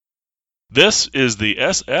This is the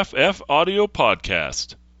SFF Audio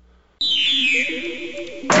Podcast.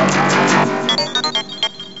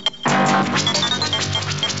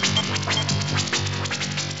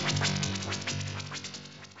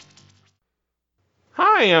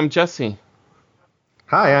 Hi, I'm Jesse.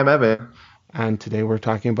 Hi, I'm Evan. And today we're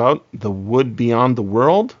talking about The Wood Beyond the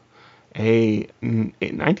World, a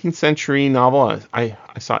 19th century novel. I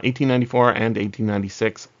saw 1894 and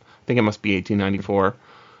 1896. I think it must be 1894.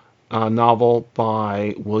 Novel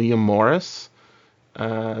by William Morris.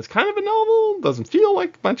 It's kind of a novel. Doesn't feel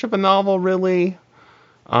like much of a novel, really.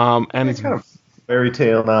 And It's kind of fairy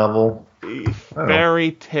tale novel.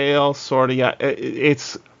 Fairy tale, sort of. Yeah,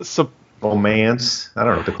 it's romance. I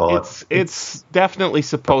don't know what to call it. It's definitely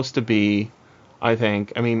supposed to be. I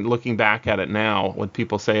think. I mean, looking back at it now, what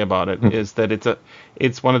people say about it is that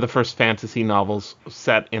it's one of the first fantasy novels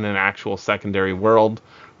set in an actual secondary world,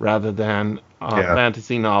 rather than a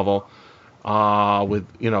fantasy novel with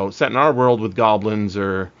set in our world with goblins,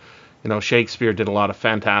 or Shakespeare did a lot of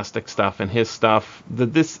fantastic stuff in his stuff.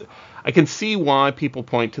 I can see why people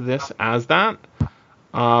point to this as that.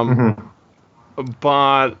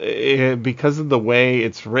 But because of the way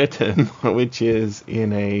it's written, which is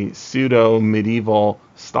in a pseudo-medieval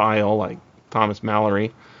style like Thomas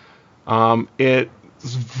Malory, it's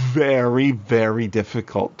very, very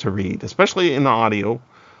difficult to read, especially in the audio,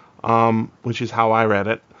 which is how I read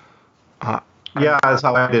it. That's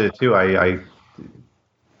how I did it too.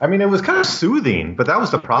 I mean, it was kind of soothing, but that was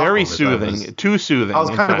the problem. Very soothing, too soothing. I was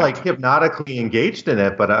kind of like hypnotically engaged in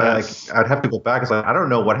it, but I'd have to go back. It's like, I don't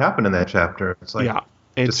know what happened in that chapter. It's like,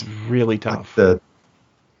 it's really tough. Like the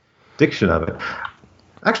diction of it.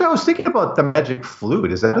 Actually, I was thinking about the magic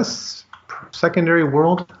flute. Is that a secondary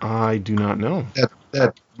world? I do not know.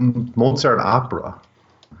 That Mozart opera.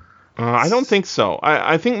 I don't think so.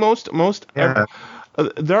 I think most there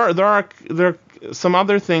are some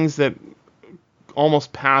other things that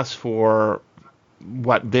almost pass for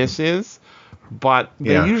what this is, but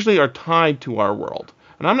they usually are tied to our world.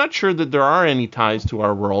 And I'm not sure that there are any ties to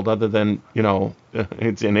our world other than,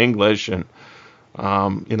 it's in English and,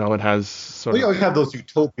 it has sort of... You always have those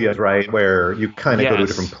utopias, right, where you kind of go to a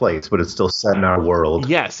different place, but it's still set in our world.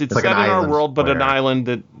 Yes, it's like set in our world, but an island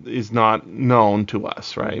that is not known to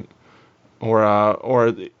us, right?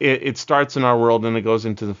 Or it starts in our world and it goes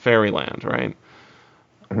into the fairyland, right?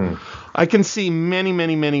 I can see many,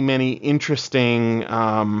 many, many, many interesting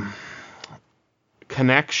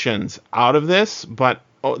connections out of this, but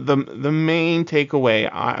the main takeaway,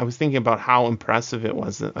 I was thinking about how impressive it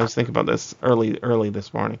was. I was thinking about this early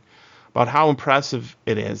this morning, about how impressive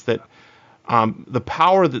it is that the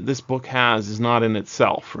power that this book has is not in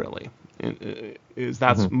itself, really.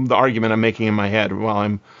 That's the argument I'm making in my head while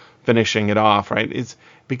I'm finishing it off, right? It's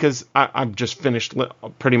because I've just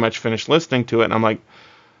pretty much finished listening to it, and I'm like,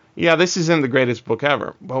 yeah, this isn't the greatest book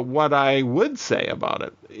ever. But what I would say about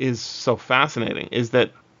it is so fascinating is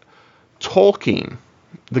that Tolkien,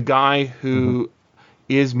 the guy who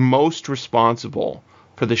is most responsible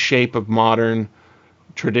for the shape of modern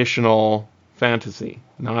traditional fantasy,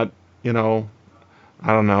 not, I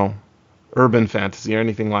don't know, urban fantasy or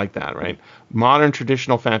anything like that, right? Modern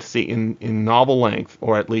traditional fantasy in novel length,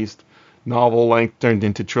 or at least novel length turned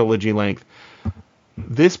into trilogy length.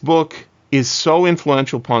 This book is so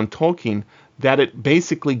influential upon Tolkien that it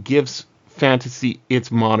basically gives fantasy its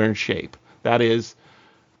modern shape. That is,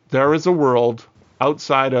 there is a world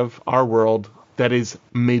outside of our world that is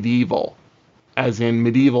medieval, as in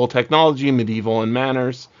medieval technology, medieval in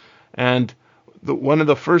manners. And one of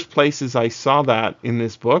the first places I saw that in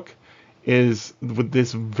this book is with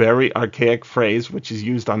this very archaic phrase, which is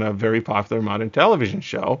used on a very popular modern television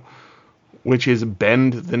show, which is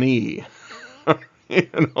bend the knee. You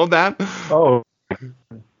know that? Oh.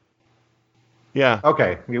 Yeah.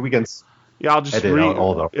 Okay. We can. Yeah, I'll just read.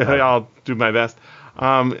 I'll do my best.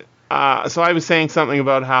 So I was saying something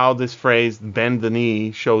about how this phrase "bend the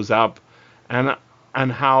knee" shows up, and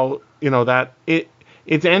how that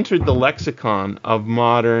it's entered the lexicon of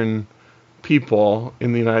modern people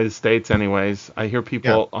in the United States. Anyways, I hear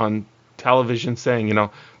people on television saying,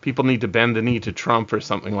 people need to bend the knee to Trump or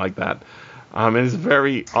something like that. It's a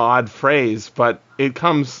very odd phrase, but it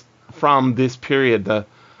comes from this period, the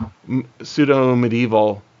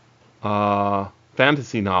pseudo-medieval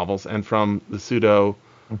fantasy novels, and from the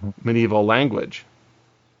pseudo-medieval language.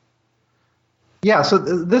 Yeah, so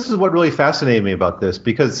this is what really fascinated me about this,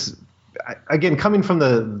 because, again, coming from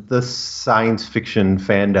the science fiction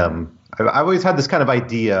fandom, I've always had this kind of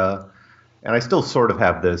idea and I still sort of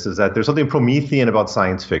have this, is that there's something Promethean about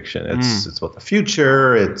science fiction. It's about the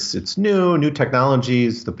future. It's new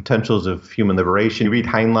technologies, the potentials of human liberation. You read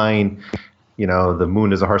Heinlein, the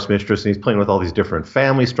moon is a harsh mistress, and he's playing with all these different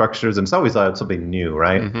family structures, and it's always something new,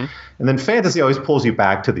 right? And then fantasy always pulls you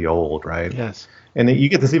back to the old, right? Yes. And you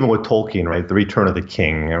get this even with Tolkien, right? The Return of the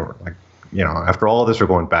King. After all this, we're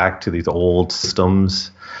going back to these old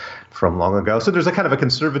systems from long ago. So there's a kind of a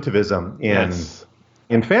conservatism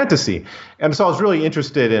in fantasy. And so I was really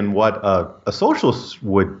interested in what a socialist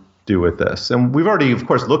would do with this. And we've already, of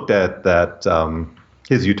course, looked at that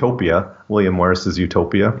his Utopia, William Morris's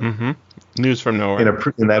Utopia. News from nowhere.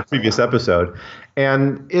 In that previous episode.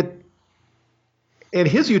 And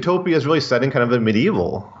his Utopia is really set in kind of a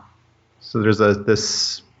medieval. So there's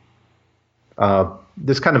this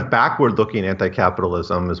kind of backward-looking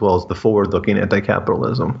anti-capitalism as well as the forward-looking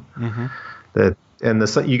anti-capitalism.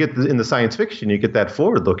 You get in the science fiction, you get that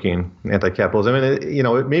forward-looking anti-capitalism.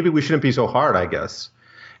 And maybe we shouldn't be so hard, I guess.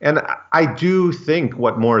 And I do think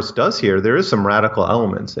what Morris does here, there is some radical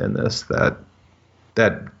elements in this that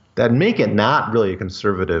make it not really a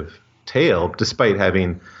conservative tale, despite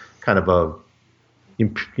having kind of a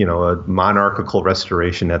monarchical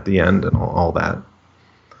restoration at the end and all that.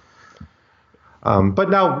 But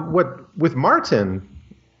now, with Martin,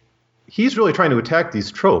 he's really trying to attack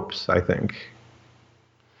these tropes, I think.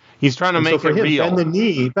 He's trying to make it real. Bend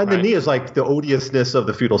the knee is like the odiousness of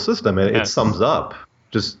the feudal system. It sums up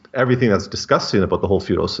just everything that's disgusting about the whole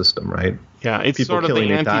feudal system, right? Yeah, it's people sort of killing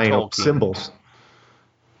the and dying of anti-Tolkien. symbols.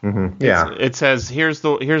 Yeah, it says here's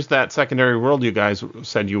that secondary world you guys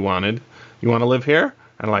said you wanted. You want to live here?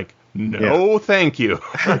 And like, no, thank you.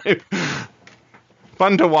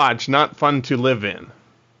 Fun to watch, not fun to live in.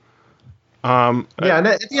 And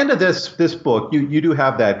at the end of this book, you do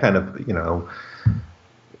have that kind of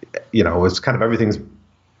it's kind of everything's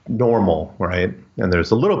normal, right? And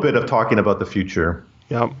there's a little bit of talking about the future.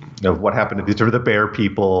 Yep. Of what happened to the bear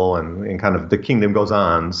people and kind of the kingdom goes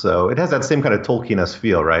on. So it has that same kind of Tolkien-esque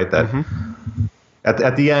feel, right? That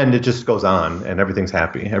at the end, it just goes on and everything's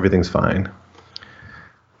happy. Everything's fine.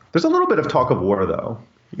 There's a little bit of talk of war, though.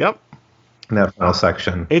 Yep. In that final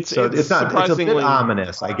section. It's a bit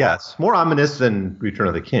ominous, I guess. More ominous than Return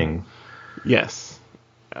of the King. Yes.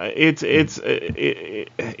 It's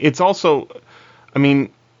also, I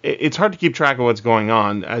mean, it's hard to keep track of what's going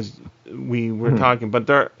on as we were talking, but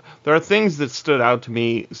there are things that stood out to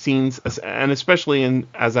me, scenes, and especially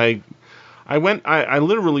as I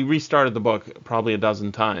literally restarted the book probably a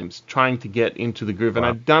dozen times trying to get into the groove. Wow. And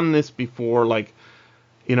I've done this before,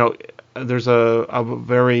 there's a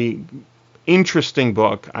very interesting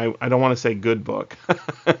book. I don't want to say good book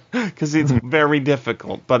because it's very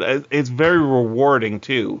difficult, but it's very rewarding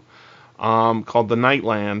too, called The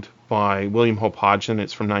Nightland by William Hope Hodgson.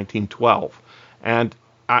 It's from 1912. And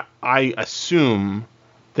I assume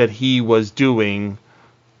that he was doing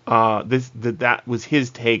that was his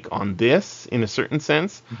take on this in a certain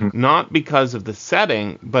sense, not because of the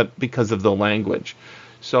setting, but because of the language.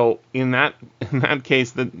 So in that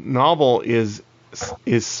case, the novel is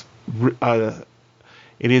it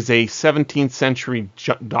is a 17th century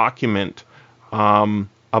document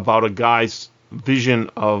about a guy's vision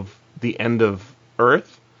of the end of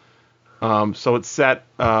Earth. So it's set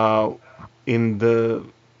in the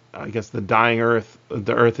dying Earth.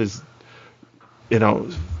 The Earth is,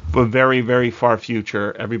 a very, very far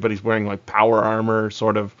future. Everybody's wearing like power armor,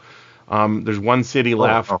 sort of. There's one city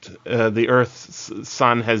left. The Earth's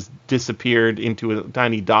sun has disappeared into a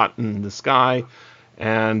tiny dot in the sky.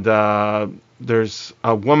 And there's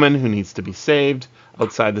a woman who needs to be saved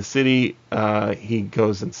outside the city. He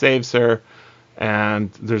goes and saves her.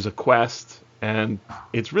 And there's a quest. And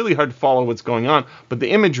it's really hard to follow what's going on. But the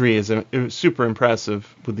imagery is super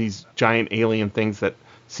impressive with these giant alien things that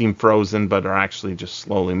seem frozen but are actually just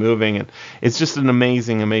slowly moving. And it's just an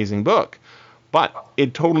amazing, amazing book. But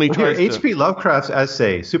it totally tries to... H.P. Lovecraft's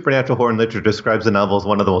essay, Supernatural Horror in Literature, describes the novel as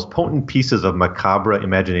one of the most potent pieces of macabre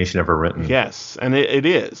imagination ever written. Yes, and it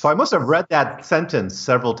is. So I must have read that sentence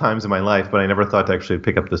several times in my life, but I never thought to actually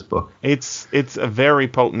pick up this book. It's a very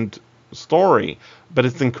potent story, but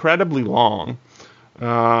it's incredibly long.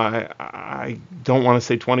 I don't want to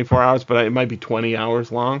say 24 hours, but it might be 20 hours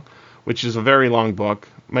long, which is a very long book.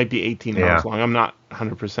 It might be 18 hours long. I'm not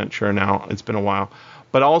 100% sure now. It's been a while.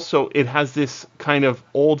 But also, it has this kind of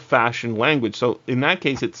old-fashioned language. So in that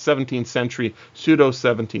case, it's 17th century,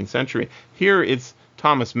 pseudo-17th century. Here, it's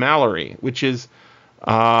Thomas Malory, which is,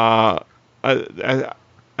 I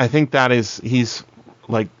think he's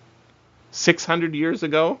like 600 years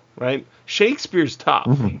ago, right? Shakespeare's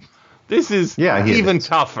tough. This is even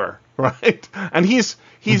tougher, right? And he's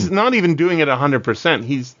not even doing it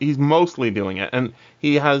 100%. He's mostly doing it, and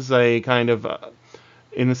he has a kind of,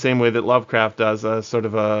 in the same way that Lovecraft does, a sort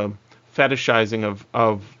of a fetishizing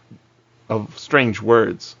of strange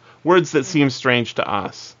words that seem strange to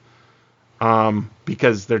us,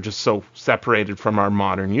 because they're just so separated from our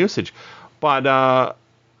modern usage. But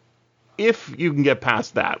if you can get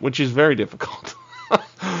past that, which is very difficult,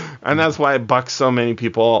 and that's why it bucks so many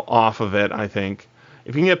people off of it, I think.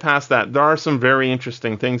 If you can get past that, there are some very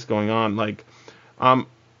interesting things going on. Like,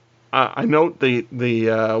 I note the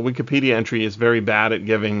Wikipedia entry is very bad at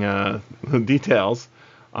giving details,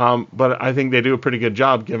 but I think they do a pretty good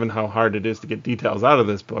job given how hard it is to get details out of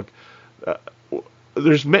this book.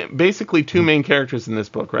 There's basically two main characters in this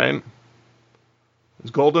book, right?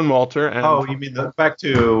 There's Golden Walter and... Oh, you mean back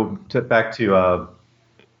to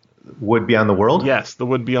Wood Beyond the World? Yes, the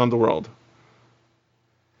Wood Beyond the World.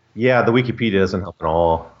 Yeah, the Wikipedia doesn't help at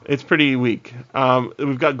all. It's pretty weak.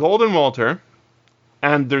 We've got Golden Walter,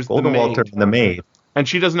 and there's Golden the maid. Walter and the maid. And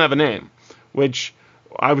she doesn't have a name, which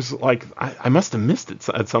I was like, I must have missed it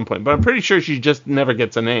at some point, but I'm pretty sure she just never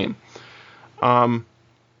gets a name. And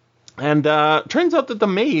turns out that the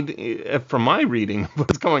maid, from my reading of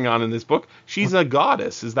what's going on in this book, she's a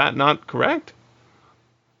goddess. Is that not correct?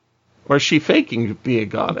 Or is she faking to be a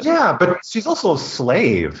goddess? Yeah, but she's also a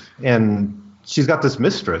slave, and she's got this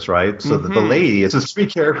mistress, right? So the lady, it's just three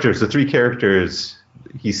characters. The three characters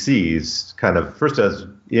he sees kind of first as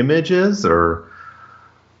images, or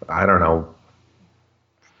I don't know,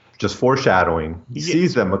 just foreshadowing. He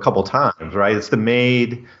sees them a couple times, right? It's the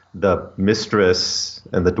maid, the mistress,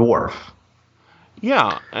 and the dwarf.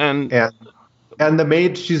 Yeah, and the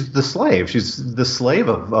maid, she's the slave. She's the slave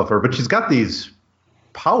of her, but she's got these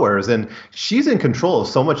powers, and she's in control of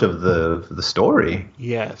so much of the story.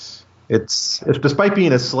 Yes. It's despite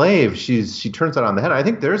being a slave, she turns it on the head. I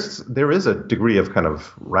think there is a degree of kind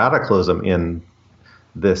of radicalism in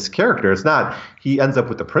this character. It's not he ends up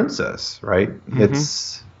with the princess, right?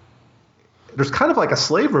 There's kind of like a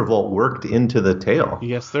slave revolt worked into the tale.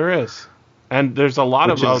 Yes, there is, and there's a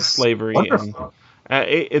lot about slavery.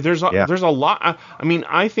 And, there's a lot. I mean,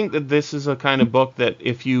 I think that this is a kind of book that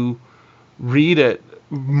if you read it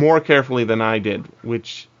more carefully than I did,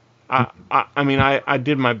 which I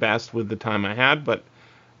did my best with the time I had, but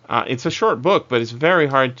it's a short book, but it's very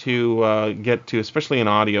hard to get to, especially in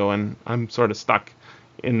audio, and I'm sort of stuck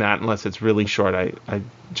in that unless it's really short. I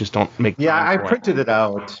just don't make time I for printed it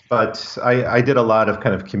out, but I did a lot of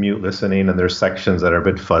kind of commute listening, and there's sections that are a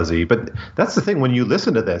bit fuzzy. But that's the thing, when you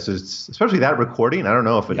listen to this, is especially that recording, I don't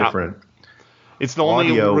know if a different it's the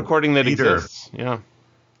only recording that exists. Yeah.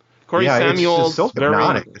 Corey Samuels, it's just so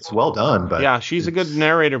hypnotic. It's well done, but yeah, she's a good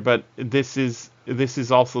narrator. But this is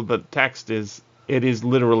also, the text is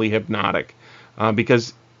literally hypnotic,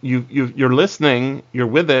 because you're listening, you're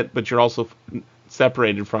with it, but you're also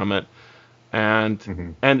separated from it,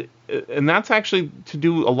 and that's actually to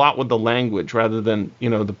do a lot with the language rather than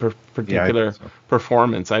the particular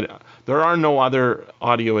performance. There are no other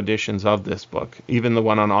audio editions of this book. Even the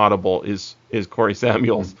one on Audible is Corey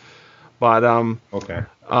Samuels. But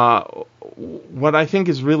what I think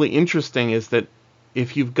is really interesting is that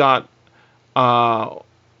if you've got more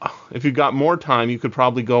time, you could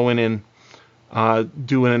probably go in and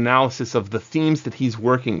do an analysis of the themes that he's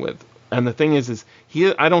working with. And the thing is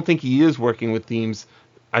I don't think he is working with themes.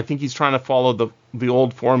 I think he's trying to follow the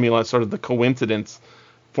old formula, sort of the coincidence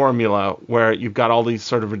formula, where you've got all these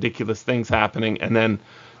sort of ridiculous things happening, and then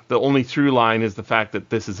the only through line is the fact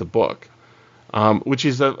that this is a book. Which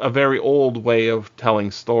is a very old way of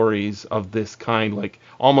telling stories of this kind, like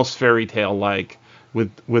almost fairy tale like, with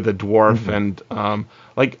a dwarf and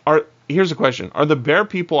here's a question: are the bear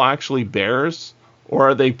people actually bears, or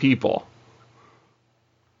are they people?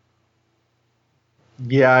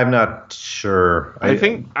 Yeah, I'm not sure. I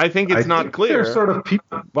think it's not clear. They're sort of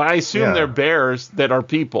people, but I assume they're bears that are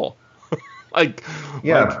people.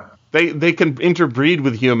 They can interbreed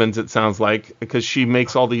with humans, it sounds like, because she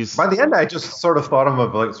makes all these... By the end, I just sort of thought of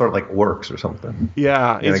them as sort of like orcs or something.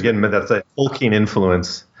 Yeah. And again, that's a Tolkien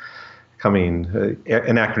influence coming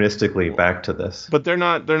anachronistically back to this. But they're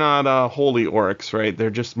not holy orcs, right? They're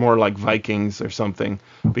just more like Vikings or something,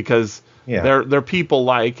 because they're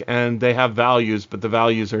people-like, and they have values, but the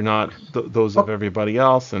values are not those of everybody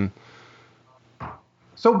else. And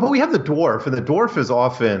but we have the dwarf, and the dwarf is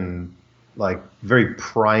often like very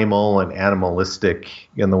primal and animalistic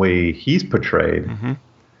in the way he's portrayed.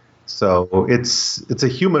 So it's a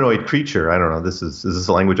humanoid creature. I don't know. Is this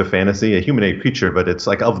a language of fantasy? A humanoid creature, but it's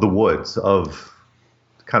like of the woods, of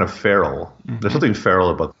kind of feral. There's something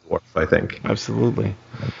feral about the dwarf, I think. Absolutely.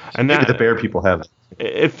 And maybe the bear people have it.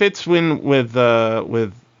 it fits in with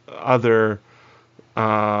other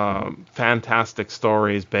fantastic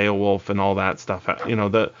stories, Beowulf and all that stuff.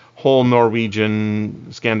 The whole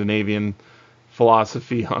Norwegian, Scandinavian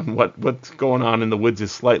philosophy on what's going on in the woods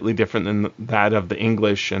is slightly different than that of the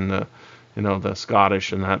English and the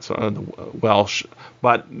Scottish and that sort of the Welsh,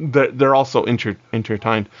 but they're also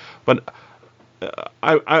intertwined. But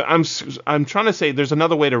I'm trying to say there's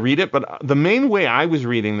another way to read it, but the main way I was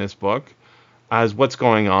reading this book as what's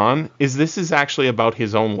going on is this is actually about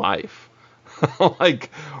his own life.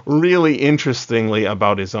 Like, really interestingly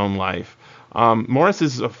about his own life. Morris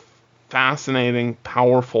is a fascinating,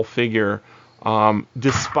 powerful figure,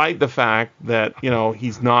 despite the fact that,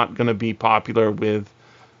 he's not going to be popular with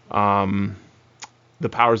the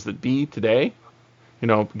powers that be today,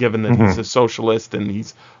 given that he's a socialist and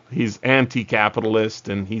he's anti-capitalist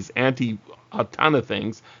and he's anti a ton of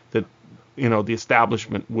things that, the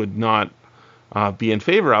establishment would not be in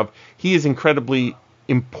favor of. He is incredibly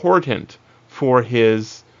important for he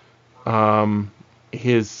has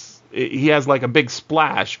like a big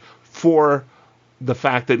splash for the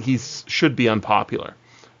fact that he should be unpopular.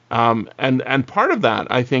 And part of that,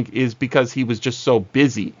 I think, is because he was just so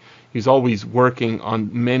busy. He's always working on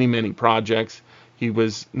many, many projects. He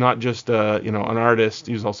was not just an artist.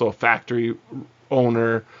 He was also a factory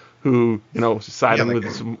owner who, siding with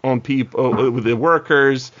his own people, with the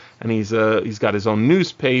workers. And he's got his own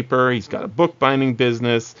newspaper. He's got a bookbinding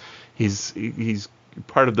business. He's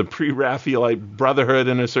part of the pre-Raphaelite Brotherhood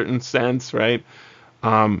in a certain sense, right?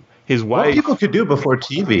 His wife. What people could do before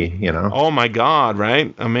TV, Oh my God,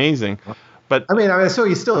 right? Amazing. But so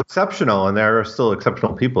he's still exceptional, and there are still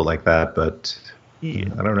exceptional people like that. But I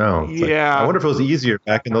don't know. I wonder if it was easier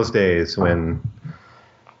back in those days when.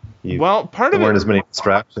 Part of weren't as many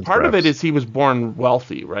distractions. Part of it is he was born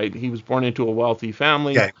wealthy, right? He was born into a wealthy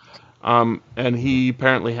family. Okay. And he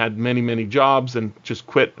apparently had many, many jobs and just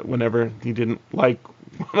quit whenever he didn't like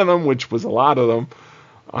one of them, which was a lot of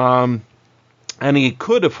them. And he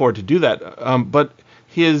could afford to do that. But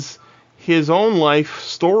his own life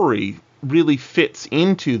story really fits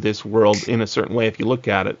into this world in a certain way if you look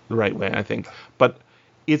at it the right way, I think. But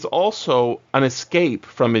it's also an escape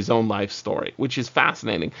from his own life story, which is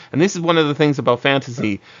fascinating. And this is one of the things about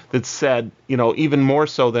fantasy that's said, even more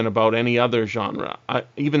so than about any other genre.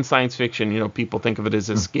 Even science fiction, people think of it as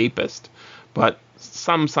escapist, but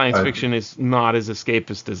some science fiction is not as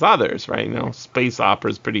escapist as others, right? Space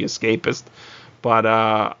opera is pretty escapist, but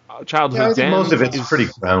Childhood's End, most of it's pretty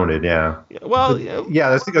grounded, yeah. Well,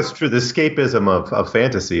 I think that's true. The escapism of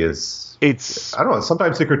fantasy is. I don't know.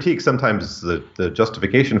 Sometimes the critique, sometimes the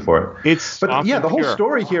justification for it. The whole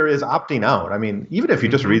story here is opting out. I mean, even if you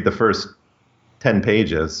just read the first 10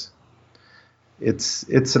 pages, it's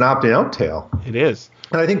an opting out tale. It is,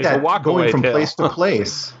 and I think that going from place to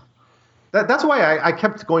place. That's why I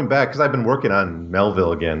kept going back, because I've been working on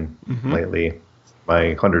Melville again lately, my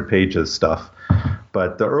 100 pages stuff.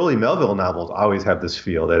 But the early Melville novels always have this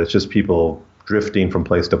feel that it's just people drifting from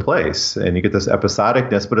place to place, and you get this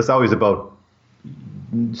episodicness, but it's always about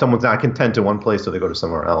someone's not content in one place, so they go to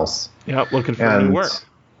somewhere else. Yeah, looking for new work,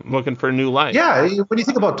 looking for a new life. Yeah, when you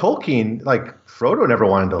think about Tolkien, like Frodo never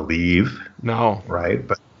wanted to leave. No, right?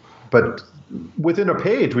 But within a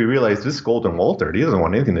page, we realize this Golden Walter, he doesn't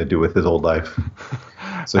want anything to do with his old life,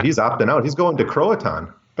 so he's opting out. He's going to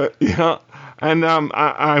Croatan. And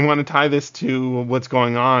I want to tie this to what's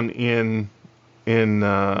going on in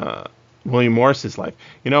William Morris's life.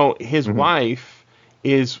 His wife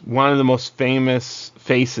is one of the most famous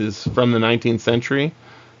faces from the 19th century.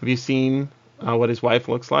 Have you seen what his wife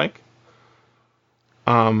looks like?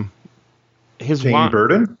 Jane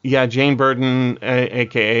Burden? Yeah, Jane Burden,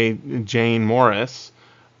 a.k.a. Jane Morris.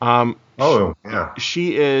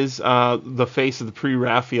 She is the face of the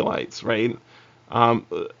pre-Raphaelites, right?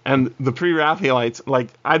 And the pre-Raphaelites,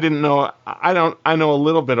 I didn't know. I know a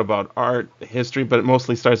little bit about art history, but it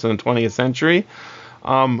mostly starts in the 20th century.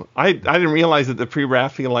 I didn't realize that the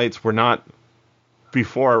pre-Raphaelites were not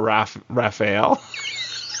before Raphael,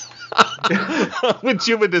 which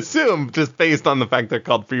you would assume just based on the fact they're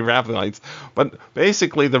called pre-Raphaelites. But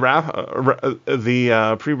basically, the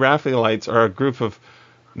pre-Raphaelites are a group of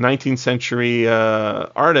 19th century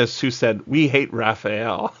artists who said, we hate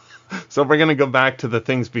Raphael. So we're going to go back to the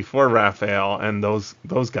things before Raphael and those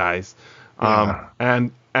guys.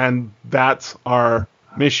 And that's our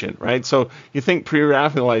mission, right? So you think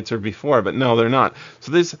pre-Raphaelites are before, but no, they're not.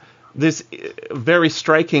 So this very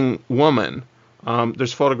striking woman,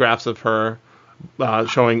 there's photographs of her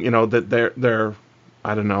showing, that they're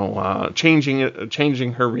I don't know,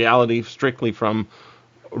 changing her reality strictly from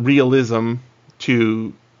realism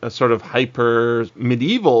to a sort of hyper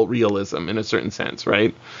medieval realism in a certain sense,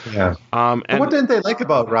 right? Yeah. And what didn't they like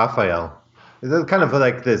about Raphael? Is it kind of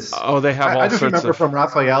like this? Oh, they have all I just sorts remember of from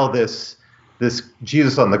Raphael this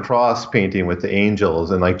Jesus on the cross painting with the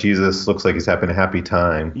angels, and like Jesus looks like he's having a happy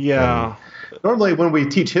time. Yeah. And normally, when we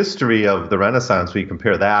teach history of the Renaissance, we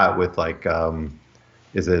compare that with like,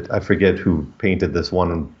 I forget who painted this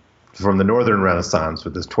one from the Northern Renaissance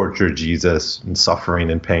with this tortured Jesus and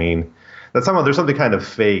suffering and pain. There's something kind of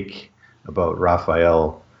fake about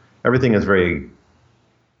Raphael. Everything is very.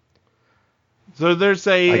 So there's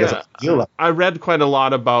I read quite a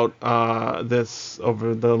lot about this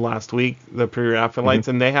over the last week, the Pre-Raphaelites,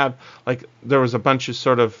 and they have there was a bunch of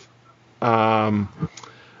sort of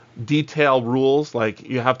detailed rules, like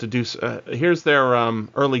you have to do. Here's their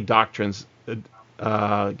early doctrines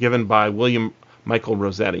given by William Michael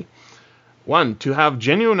Rossetti. 1, to have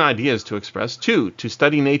genuine ideas to express. 2, to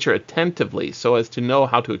study nature attentively so as to know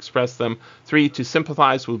how to express them. 3, to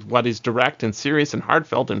sympathize with what is direct and serious and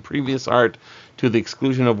heartfelt in previous art to the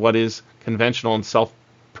exclusion of what is conventional and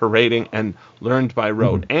self-parading and learned by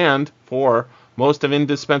rote. And 4, most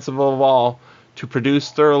indispensable of all, to produce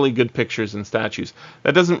thoroughly good pictures and statues.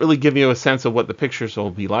 That doesn't really give you a sense of what the pictures will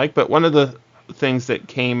be like, but one of the things that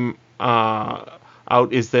came out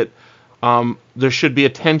is that there should be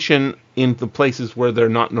attention in the places where they're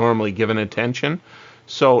not normally given attention.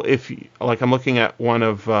 So I'm looking at one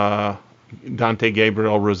of Dante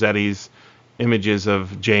Gabriel Rossetti's images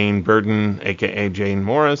of Jane Burden, aka Jane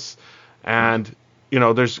Morris, and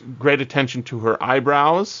there's great attention to her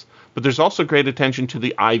eyebrows, but there's also great attention to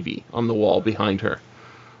the ivy on the wall behind her.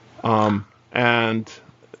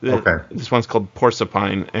 This one's called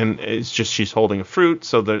Porcupine, and it's just she's holding a fruit.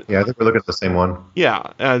 So I think we're looking at the same one.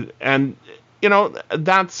 Yeah, and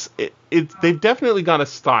that's it. They've definitely got a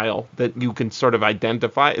style that you can sort of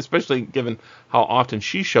identify, especially given how often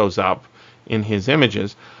she shows up in his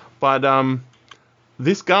images. But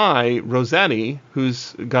this guy Rossetti,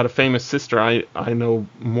 who's got a famous sister, I know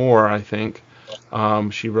more. I think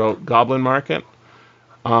she wrote Goblin Market,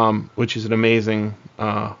 which is an amazing,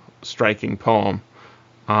 striking poem.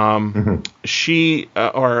 He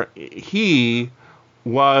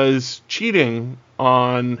was cheating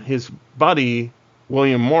on his buddy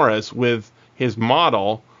William Morris with his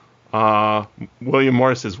model, William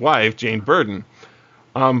Morris's wife, Jane Burden.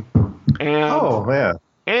 And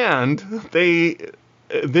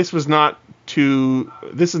this is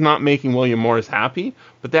not making William Morris happy,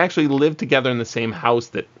 but they actually lived together in the same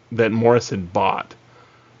house that Morris had bought.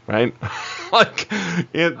 Right?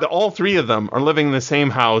 All three of them are living in the same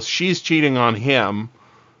house. She's cheating on him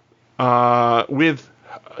with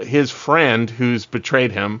his friend who's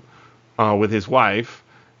betrayed him with his wife.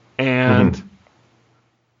 And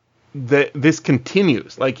this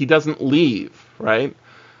continues. He doesn't leave, right?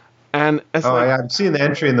 And I'm seeing the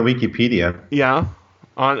entry in the Wikipedia. Yeah.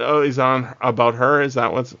 Is on about her? Is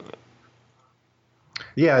that what's...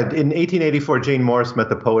 Yeah, in 1884, Jane Morris met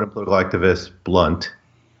the poet and political activist Blunt.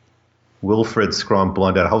 Wilfred Scrum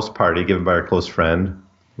Blunt at a house party given by her close friend,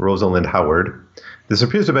 Rosalind Howard. This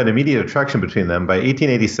appears to have been immediate attraction between them. By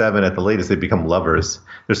 1887, at the latest, they become lovers.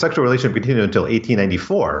 Their sexual relationship continued until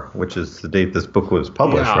 1894, which is the date this book was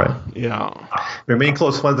published, right? Yeah. They remained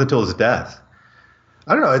close friends until his death.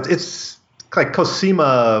 I don't know. It's like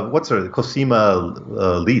Cosima. Cosima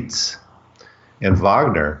Liszt and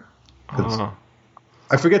Wagner.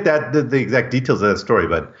 I forget the exact details of that story,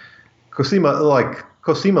 but Cosima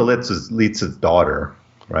Liszt's daughter,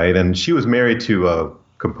 right? And she was married to a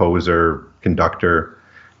composer, conductor,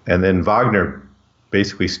 and then Wagner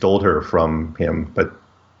basically stole her from him. But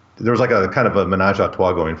there was a kind of a menage a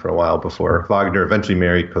trois going for a while before Wagner eventually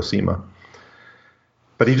married Cosima.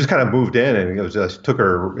 But he just kind of moved in and took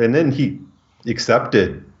her, and then he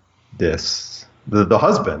accepted this. The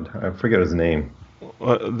husband, I forget his name.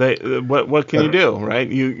 What can you do, right?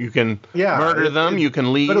 You can murder them, you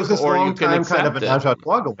can leave, but it was this or long you can time accept kind of a menage a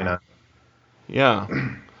trois going on. Yeah.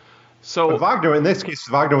 So but Wagner, in this case,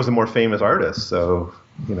 Wagner was a more famous artist, so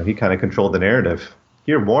he kind of controlled the narrative.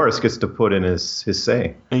 Here, Morris gets to put in his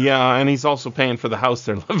say. Yeah, and he's also paying for the house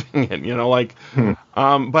they're living in.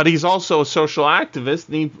 But he's also a social activist,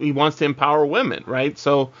 and he wants to empower women, right?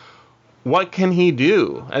 So, what can he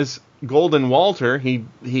do? As Golden Walter, he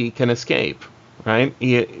can escape, right?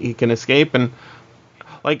 He can escape, and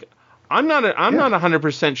I'm not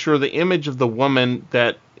 100% sure the image of the woman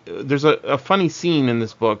that there's a funny scene in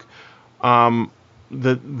this book.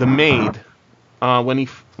 The maid, when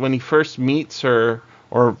he first meets her,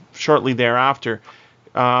 or shortly thereafter,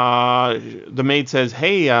 the maid says,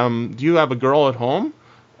 "Hey, do you have a girl at home?"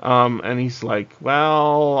 And he's like,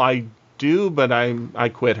 "Well, I do, but I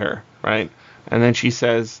quit her, right? And then she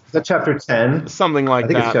says Is that chapter 10? something like I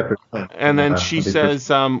think that. it's chapter 10. And then she says,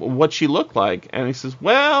 what she looked like. And he says,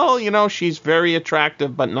 well, she's very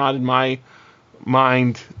attractive, but not in my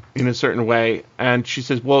mind in a certain way. And she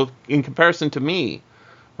says, well, in comparison to me,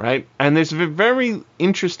 right? And there's a very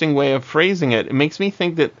interesting way of phrasing it. It makes me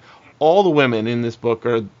think that all the women in this book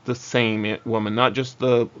are the same woman, not just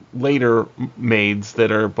the later maids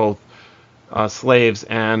that are both slaves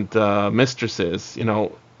and mistresses.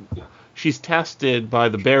 She's tested by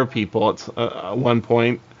the bear people at one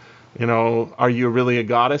point. Are you really a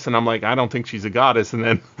goddess? And I'm like, I don't think she's a goddess.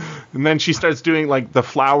 And then she starts doing, like, the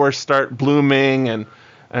flowers start blooming, and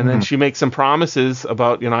then she makes some promises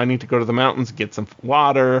about, I need to go to the mountains, get some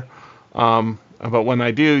water. But when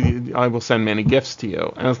I do, I will send many gifts to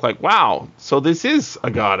you. And it's like, wow, so this is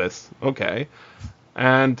a goddess. Okay.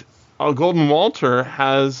 And Golden Walter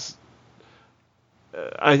has,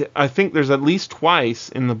 I think there's at least twice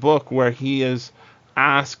in the book where he is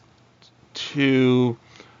asked to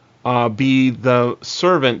be the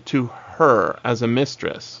servant to her as a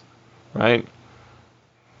mistress, right?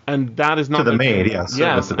 And that is not to the maid, yes.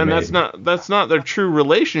 Yes, and that's not their true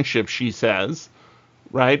relationship, she says,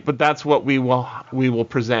 right? But that's what we will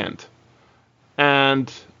present,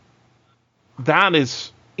 and that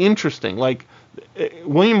is interesting. Like,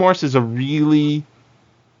 William Morris is a really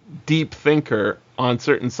deep thinker on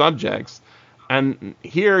certain subjects, and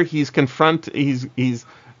here he's the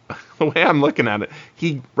way I'm looking at it,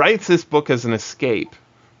 he writes this book as an escape,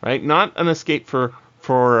 right? Not an escape for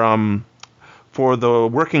the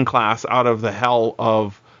working class out of the hell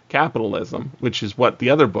of capitalism, which is what the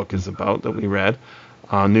other book is about that we read,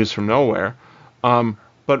 News from Nowhere,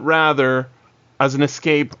 but rather as an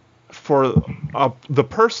escape for the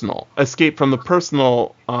personal, escape from the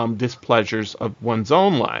personal displeasures of one's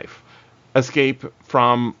own life, escape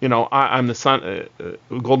from, I'm the son,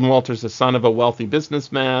 Golden Walter's the son of a wealthy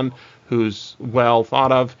businessman who's well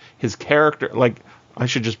thought of. His character, like, I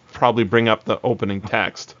should just probably bring up the opening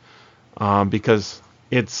text, because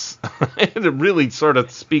it really sort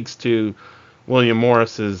of speaks to William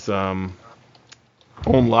Morris's own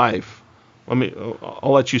life.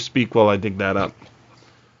 I'll let you speak while I dig that up.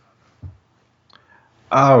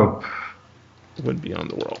 Oh, Would be on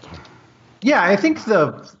the world. Yeah, I think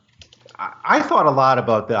I thought a lot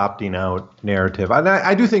about the opting out narrative, and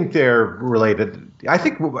I do think they're related. I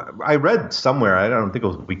think I read somewhere, I don't think it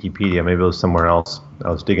was Wikipedia, maybe it was somewhere else. I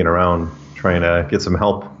was digging around trying to get some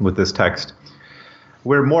help with this text,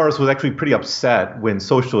 where Morris was actually pretty upset when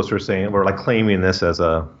socialists were like claiming this as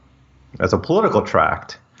a political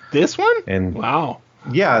tract. This one? And wow.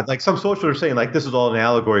 Yeah, like some socialists are saying, like, this is all an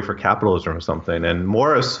allegory for capitalism or something, and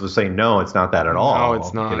Morris was saying, no, it's not that at all. No,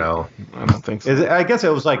 it's not. I don't think so. I guess it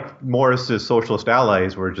was like Morris's socialist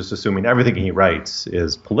allies were just assuming everything he writes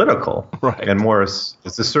is political, right? And Morris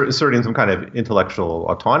is asserting some kind of intellectual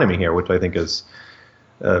autonomy here, which I think is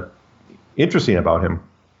interesting about him.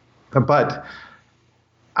 But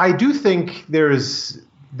I do think there's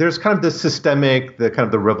kind of this systemic, the kind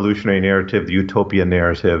of the revolutionary narrative, the utopia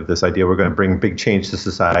narrative, this idea we're going to bring big change to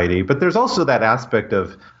society. But there's also that aspect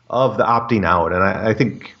of the opting out. And I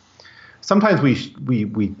think sometimes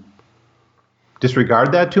we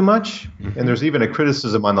disregard that too much. Mm-hmm. And there's even a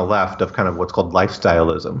criticism on the left of kind of what's called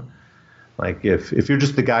lifestyleism. Like if you're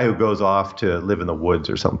just the guy who goes off to live in the woods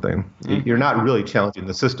or something, mm-hmm. you're not really challenging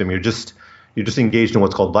the system. You're just engaged in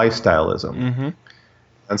what's called lifestyleism. Mm-hmm.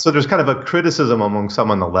 And so there's kind of a criticism among some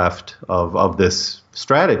on the left of this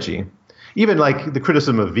strategy. Even like the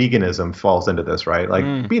criticism of veganism falls into this, right?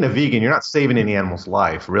 Like being a vegan, you're not saving any animal's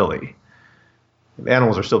life, really.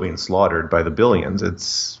 Animals are still being slaughtered by the billions.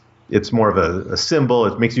 It's more of a symbol.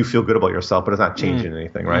 It makes you feel good about yourself, but it's not changing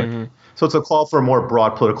anything, right? Mm-hmm. So it's a call for more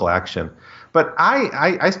broad political action. But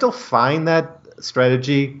I still find that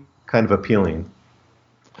strategy kind of appealing.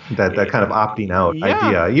 That kind of opting out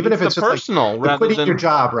idea, even if it's just personal, like quitting your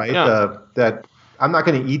job, right? Yeah. That I'm not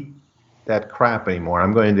going to eat that crap anymore.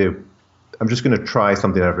 I'm just going to try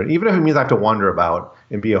something different, even if it means I have to wander about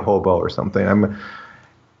and be a hobo or something.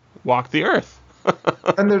 Walk the earth.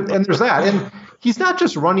 and there's that, and he's not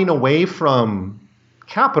just running away from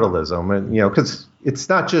capitalism, and because it's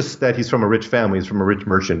not just that he's from a rich family; he's from a rich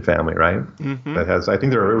merchant family, right? Mm-hmm. I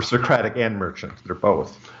think they're aristocratic and merchant. They're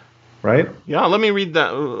both. Right? Yeah, let me read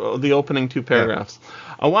the opening two paragraphs.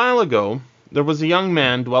 Yeah. A while ago, there was a young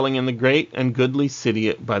man dwelling in the great and goodly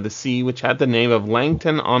city by the sea, which had the name of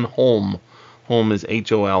Langton-on-Holm. Holm is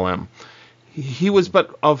Holm. He was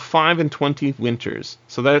but of 25 winters.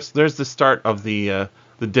 So there's the start of the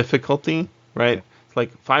difficulty, right? It's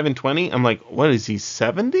like 25. I'm like, what is he,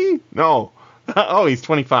 70? No, Oh, he's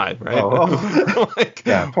 25, right? Oh. Like,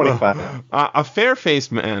 Yeah, 25. A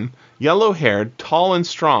fair-faced man, yellow-haired, tall and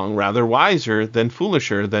strong, rather wiser than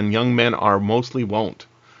foolisher than young men are mostly wont.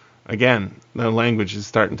 Again, the language is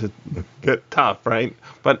starting to get tough, right?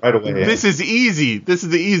 But Right away, this is easy. This is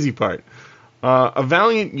the easy part. A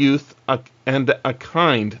valiant youth and a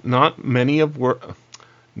kind, not of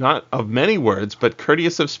many words, but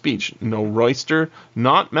courteous of speech. No roister,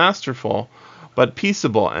 not masterful, but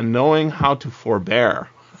peaceable, and knowing how to forbear.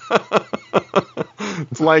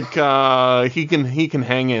 It's like he can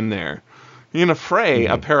hang in there. In a fray,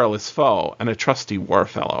 a perilous foe, and a trusty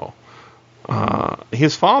warfellow.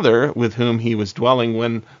 His father, with whom he was dwelling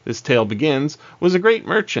when this tale begins, was a great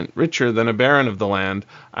merchant, richer than a baron of the land,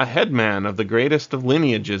 a headman of the greatest of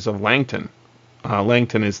lineages of Langton.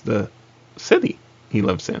 Langton is the city he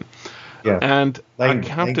lives in. Yeah. And a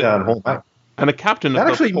captain of That the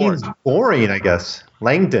actually port. means boring, I guess.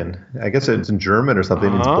 Langdon. I guess it's in German or something.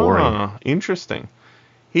 It means boring. Interesting.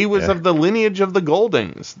 He was of the lineage of the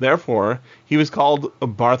Goldings. Therefore, he was called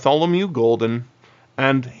Bartholomew Golden,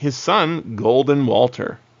 and his son, Golden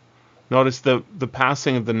Walter. Notice the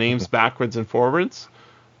passing of the names backwards and forwards.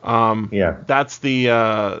 That's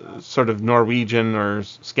the sort of Norwegian or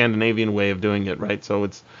Scandinavian way of doing it, right? So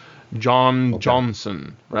it's John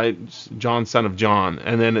Johnson, right? John, son of John.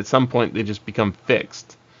 And then at some point they just become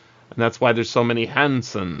fixed. And that's why there's so many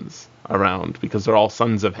Hansons around, because they're all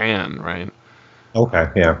sons of Han, right? Okay,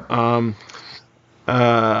 yeah.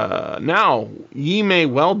 Now, ye may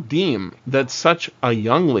well deem that such a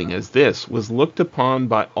youngling as this was looked upon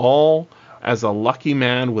by all as a lucky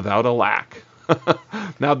man without a lack.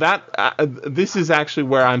 Now that this is actually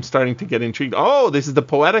where I'm starting to get intrigued. Oh, this is the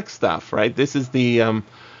poetic stuff, right? This is the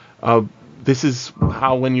this is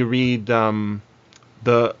how when you read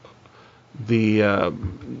the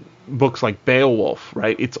books like Beowulf,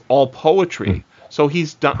 right? It's all poetry. So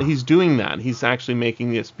he's doing that. He's actually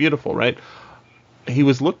making this beautiful, right? He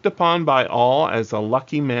was looked upon by all as a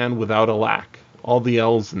lucky man without a lack. All the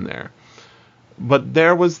L's in there. But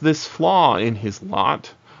there was this flaw in his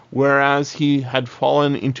lot, whereas he had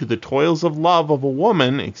fallen into the toils of love of a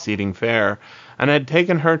woman exceeding fair, and had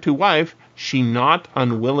taken her to wife, she not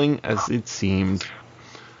unwilling as it seemed.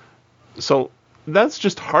 So that's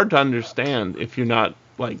just hard to understand if you're not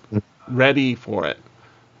like ready for it.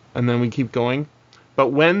 And then we keep going. But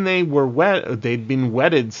when they were they'd been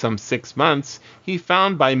wedded some 6 months, he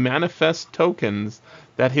found by manifest tokens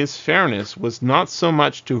that his fairness was not so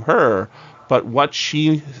much to her, but what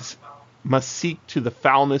she must seek to the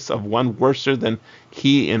foulness of one worser than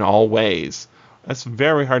he in all ways. That's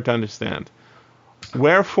very hard to understand.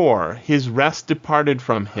 Wherefore his rest departed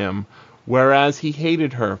from him, whereas he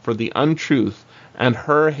hated her for the untruth, and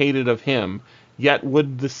her hated of him. Yet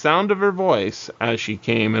would the sound of her voice, as she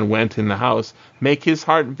came and went in the house, make his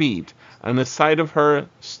heart beat, and the sight of her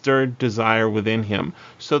stirred desire within him,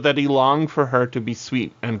 so that he longed for her to be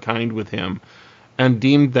sweet and kind with him, and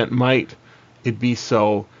deemed that might it be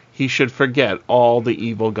so, he should forget all the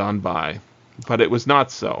evil gone by. But it was not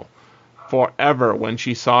so. For ever when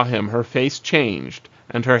she saw him, her face changed,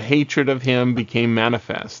 and her hatred of him became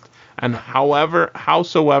manifest. And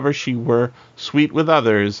howsoever she were sweet with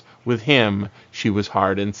others, with him she was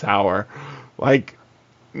hard and sour. Like,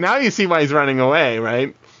 now you see why he's running away,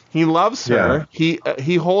 right? He loves her. He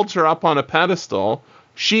holds her up on a pedestal.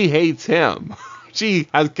 She hates him. She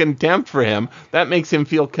has contempt for him. That makes him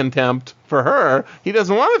feel contempt for her. He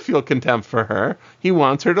doesn't want to feel contempt for her. He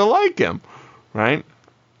wants her to like him, right?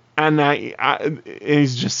 And he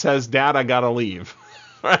just says, Dad, I gotta leave.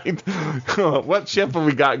 Right? What ship have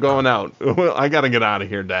we got going out? Well, I got to get out of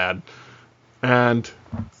here, Dad. And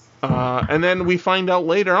then we find out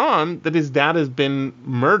later on that his dad has been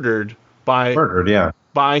murdered by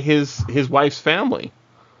his wife's family.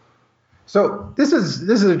 So this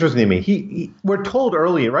is interesting to me. We're told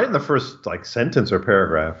early, right in the first sentence or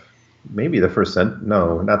paragraph, maybe the first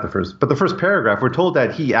no, not the first, but the first paragraph, we're told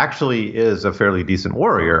that he actually is a fairly decent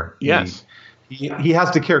warrior. Yes. He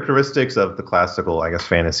has the characteristics of the classical, I guess,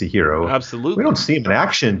 fantasy hero. Absolutely. We don't see him in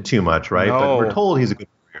action too much, right? No. But we're told he's a good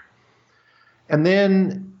warrior. And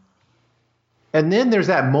then there's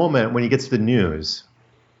that moment when he gets the news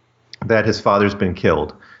that his father's been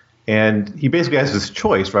killed. And he basically has this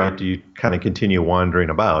choice, right? Do you kind of continue wandering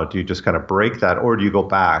about? Do you just kind of break that, or do you go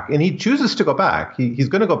back? And he chooses to go back. He's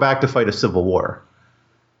going to go back to fight a civil war.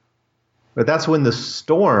 But that's when the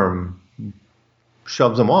storm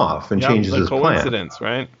shoves him off and changes his plan. Coincidence,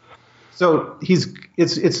 right? So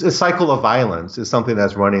it's a cycle of violence is something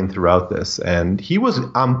that's running throughout this, and he was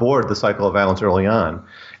on board the cycle of violence early on.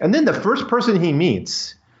 And then the first person he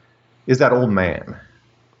meets is that old man.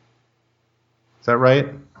 Is that right?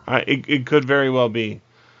 It could very well be.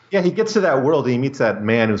 Yeah, he gets to that world and he meets that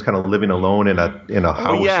man who's kind of living alone in a house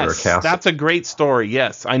or a castle. That's a great story.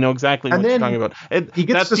 Yes, I know exactly what you're talking about. He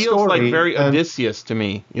gets that the feels story, like very Odysseus to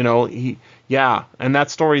me. And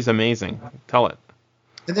that story's amazing. Tell it.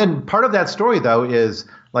 And then part of that story, though, is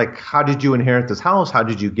like, how did you inherit this house? How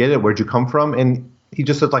did you get it? Where'd you come from? And he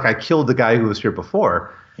just said, like, I killed the guy who was here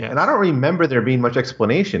before. Yes. And I don't remember there being much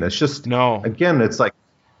explanation. It's just, again, it's like,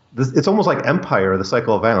 it's almost like Empire, the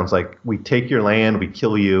cycle of violence. Like, we take your land, we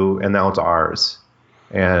kill you, and now it's ours.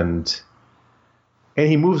 And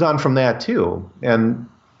he moves on from that, too. And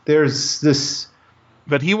there's this...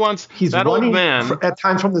 But he's that running old man, at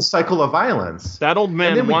times from the cycle of violence. That old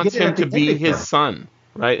man wants him to be his son,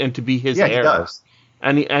 right? And to be his heir. Yeah, he does.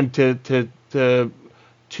 And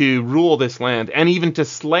to rule this land, and even to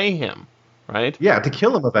slay him, right? Yeah, to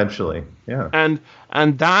kill him eventually. Yeah. And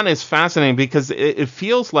that is fascinating because it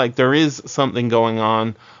feels like there is something going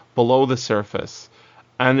on below the surface,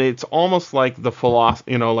 and it's almost like the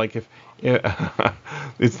philosophy, like if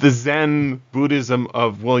it's the Zen Buddhism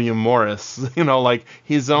of William Morris, like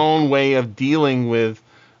his own way of dealing with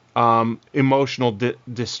emotional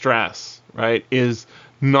distress, right? Is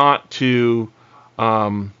not to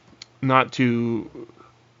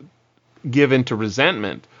give into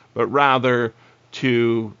resentment, but rather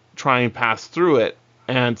to try and pass through it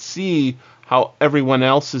and see how everyone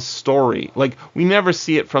else's story, like we never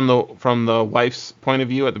see it from the wife's point of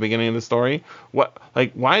view at the beginning of the story.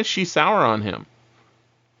 Why is she sour on him?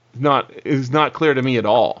 It's not clear to me at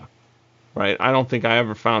all, right? I don't think I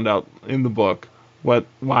ever found out in the book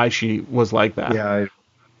why she was like that. Yeah.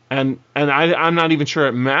 And I'm not even sure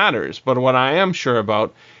it matters, but what I am sure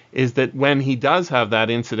about is that when he does have that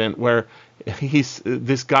incident where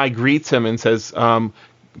this guy greets him and says,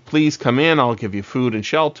 please come in, I'll give you food and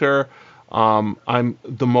shelter. I'm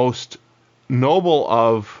the most noble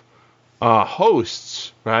of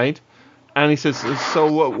hosts, right? And he says,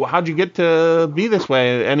 so how'd you get to be this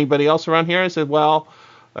way? Anybody else around here? I said, well,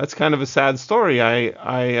 that's kind of a sad story.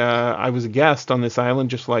 I was a guest on this island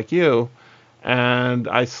just like you, and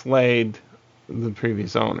I slayed the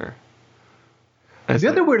previous owner. The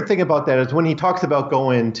other weird thing about that is when he talks about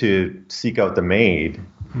going to seek out the maid,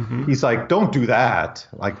 he's like, don't do that.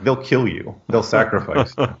 Like, they'll kill you. They'll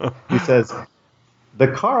sacrifice you. He says, the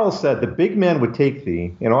Carl said, the big man would take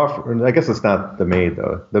thee and offer, I guess it's not the maid,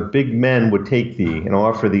 though. The big men would take thee and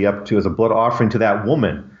offer thee up to as a blood offering to that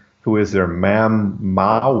woman who is their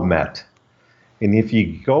Mahomet. And if ye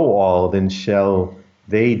go all, then shall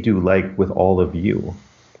they do like with all of you.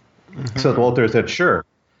 So Walter said, sure.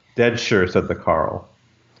 Dead sure, said the Carl.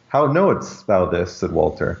 How knowest thou this, said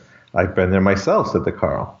Walter. I've been there myself, said the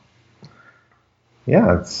Carl.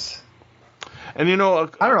 Yeah, it's... And I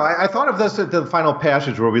don't know, I thought of this at the final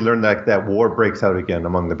passage where we learned that war breaks out again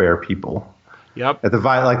among the bear people. Yep. At the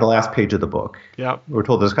last page of the book. Yep. We're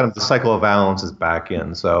told there's kind of the cycle of violence is back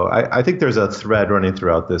in. So I think there's a thread running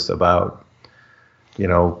throughout this about,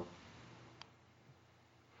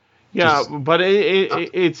 Yeah, but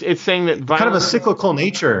it's saying that violence... kind of a cyclical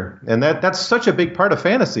nature, and that's such a big part of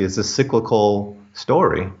fantasy. It's a cyclical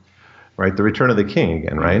story, right? The return of the king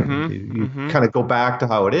again, right? You kind of go back to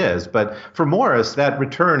how it is, but for Morris, that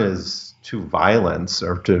return is to violence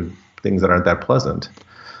or to things that aren't that pleasant.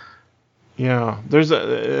 Yeah,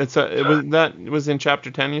 it was in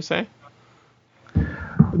chapter 10, you say?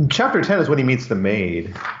 Chapter 10 is when he meets the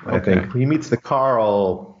maid. I think he meets the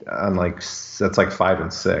Carl on that's 5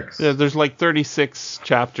 and 6. Yeah, there's 36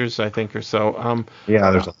 chapters, I think, or so.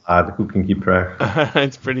 There's a lot. Who can keep track?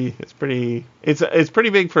 It's pretty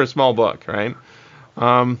big for a small book, right?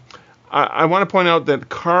 I want to point out that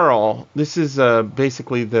Carl, this is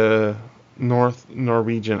basically the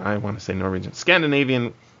Scandinavian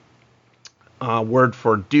word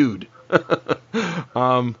for dude.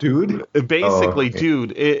 Dude? Basically,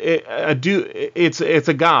 dude. It's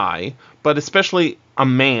a guy, but especially a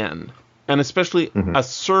man, and especially a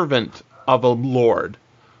servant of a lord.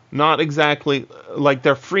 Not exactly like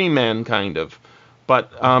they're free men, kind of,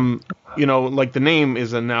 but like the name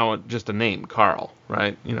is now just a name, Carl,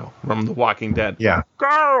 right? From The Walking Dead. Yeah,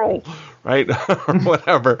 Carl, right, or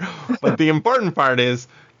whatever. But the important part is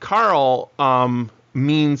Carl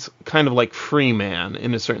means kind of like free man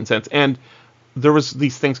in a certain sense, and there was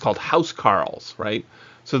these things called house carls, right?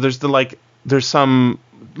 So there's some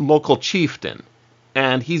local chieftain,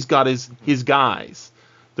 and he's got his guys,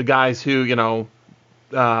 the guys who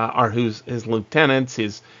are his lieutenants,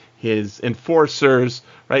 his enforcers,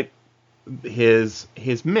 right? His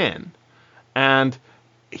men. And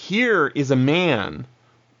here is a man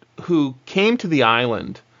who came to the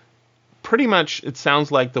island pretty much, it sounds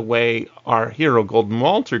like the way our hero Golden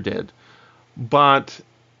Walter did, but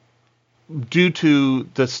due to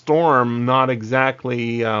the storm not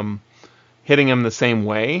exactly hitting him the same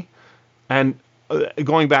way, and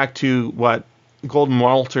going back to what Golden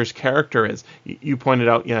Walter's character is, you pointed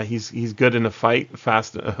out, yeah, he's good in a fight,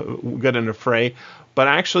 fast, good in a fray, but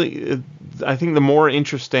actually, I think the more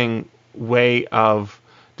interesting way of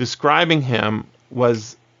describing him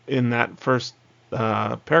was in that first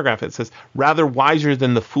paragraph. It says, rather wiser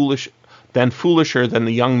than the foolish, than foolisher than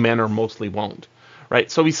the young men are mostly wont.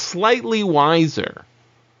 Right, so he's slightly wiser.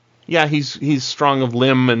 Yeah, he's strong of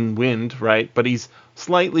limb and wind, right? But he's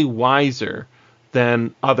slightly wiser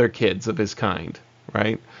than other kids of his kind,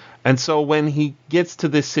 right? And so when he gets to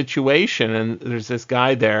this situation, and there's this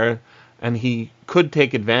guy there, and he could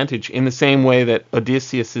take advantage in the same way that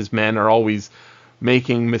Odysseus's men are always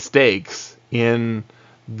making mistakes in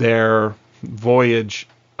their voyage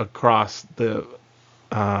across the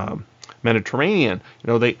Mediterranean.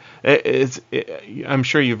 I'm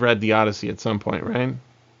sure you've read the Odyssey at some point, right?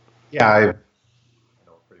 Yeah, I know it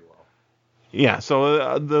pretty well. Yeah.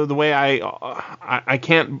 So the way I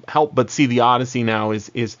can't help but see the Odyssey now is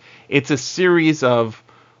it's a series of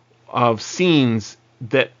scenes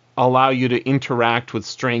that allow you to interact with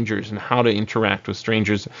strangers and how to interact with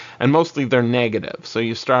strangers, and mostly they're negative. So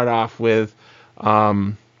you start off with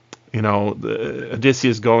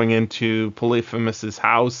Odysseus going into Polyphemus's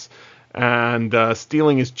house and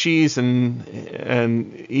stealing his cheese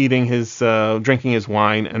and eating his drinking his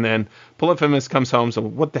wine, and then Polyphemus comes home. So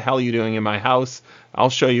what the hell are you doing in my house? I'll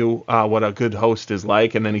show you what a good host is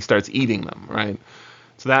like, and then he starts eating them, right?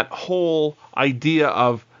 So that whole idea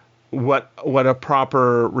of what a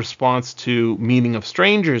proper response to meeting of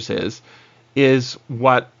strangers is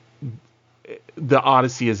what the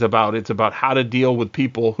Odyssey is about. It's about how to deal with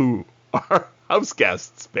people who are house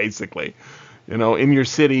guests, basically. In your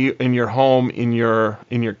city, in your home, in your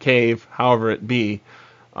cave, however it be.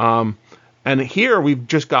 And here we've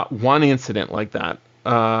just got one incident like that,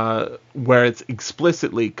 where it's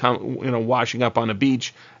explicitly washing up on a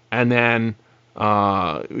beach, and then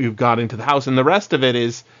you've got into the house, and the rest of it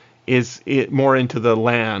is it more into the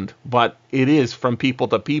land, but it is from people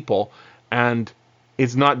to people, and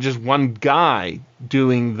it's not just one guy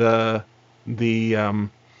doing the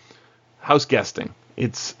house guesting.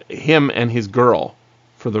 It's him and his girl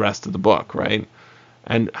for the rest of the book, right?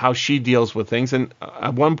 And how she deals with things. And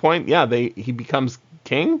at one point, he becomes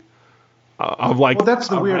king of Well, that's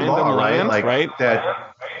the weird law, right? Land, right?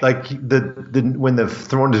 That, like the when the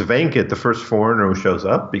throne is vacant, the first foreigner who shows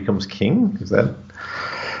up becomes king.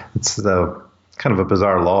 It's the kind of a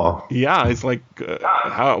bizarre law. Yeah, it's like what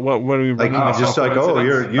are we running? Like just like,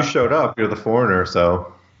 you showed up, you're the foreigner,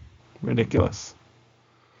 so ridiculous.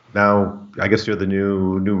 Now, I guess you're the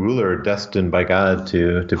new ruler destined by God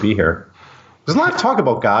to be here. There's a lot of talk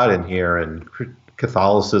about God in here and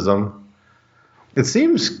Catholicism. It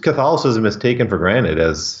seems Catholicism is taken for granted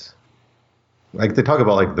as, like, they talk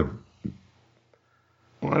about like the.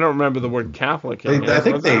 Well, I don't remember the word Catholic. They talk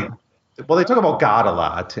about God a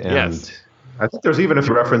lot, and yes. I think there's even a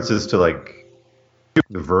few references to like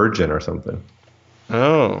the Virgin or something.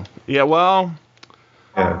 Oh, yeah. Well,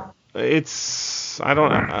 yeah. I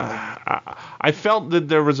don't know. I felt that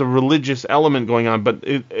there was a religious element going on, but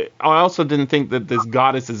I also didn't think that this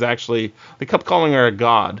goddess is actually. They kept calling her a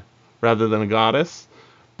god rather than a goddess,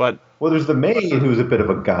 but well, there's the maid who's a bit of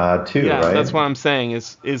a god too, yeah, right? That's what I'm saying.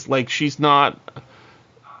 Is like she's not.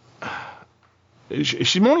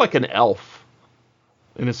 She's more like an elf,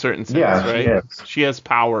 in a certain sense, right? She has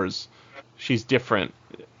powers. She's different.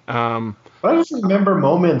 But I just remember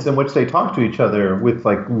moments in which they talk to each other with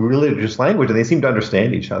like religious language, and they seem to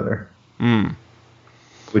understand each other,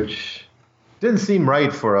 which didn't seem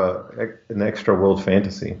right for an extra world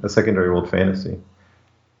fantasy, a secondary world fantasy.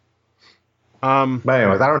 But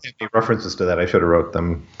anyways, I don't have any references to that. I should have wrote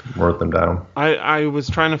them down. I was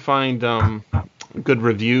trying to find good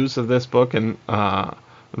reviews of this book, and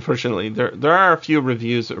unfortunately, there are a few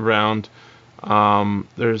reviews around.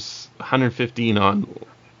 There's 115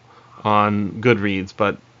 on Goodreads,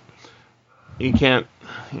 but you can't,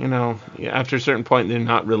 after a certain point, they're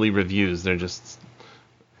not really reviews. They're just.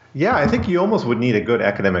 Yeah, I think you almost would need a good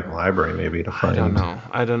academic library maybe to find.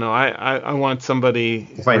 I don't know. I want somebody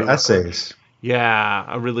to find essays. Yeah,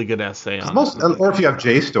 a really good essay on or if you have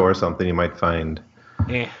JSTOR or something, you might find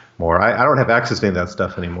more. I don't have access to any of that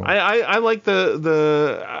stuff anymore. I like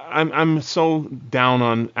I'm so down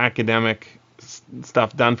on academic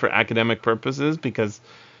stuff done for academic purposes, because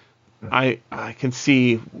I can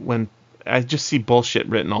see when I just see bullshit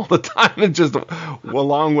written all the time. It's just a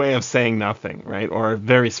long way of saying nothing, right? Or a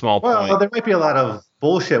very small point. Well, there might be a lot of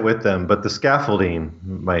bullshit with them, but the scaffolding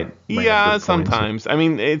might have Yeah, good points. sometimes. I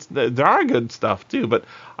mean, there are good stuff too, but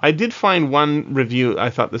I did find one review. I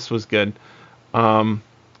thought this was good. And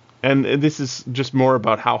this is just more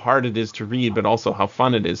about how hard it is to read, but also how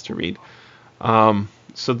fun it is to read.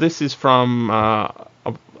 So this is from a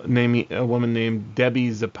woman named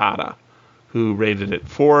Debbie Zapata, who rated it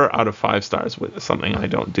 4 out of 5 stars, with something I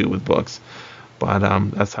don't do with books. But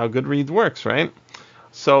that's how Goodreads works, right?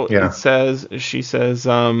 So she says,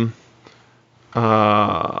 and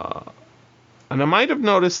I might have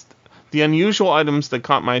noticed the unusual items that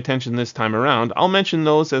caught my attention this time around. I'll mention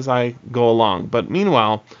those as I go along. But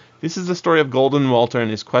meanwhile, this is the story of Golden Walter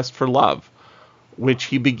and his quest for love, which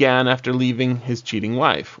he began after leaving his cheating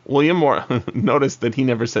wife. William Morris, notice that he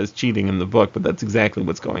never says cheating in the book, but that's exactly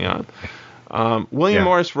what's going on. William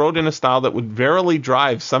Morris wrote in a style that would verily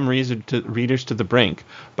drive some readers to the brink,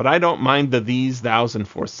 but I don't mind the these, thous, and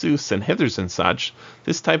forsooths, and hithers and such.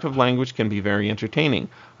 This type of language can be very entertaining.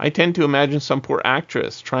 I tend to imagine some poor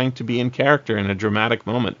actress trying to be in character in a dramatic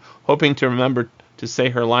moment, hoping to remember to say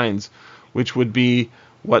her lines, which would be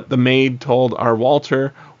what the maid told our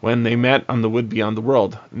Walter when they met on the wood beyond the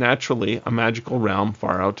world. Naturally, a magical realm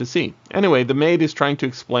far out to sea. Anyway, the maid is trying to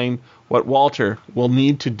explain what Walter will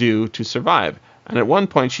need to do to survive. And at one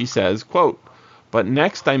point she says, quote, "But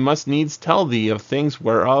next I must needs tell thee of things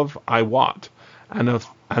whereof I wot, and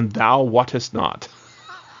thou wottest not."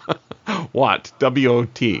 Wot,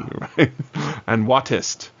 W-O-T, right? And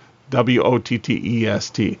wottest,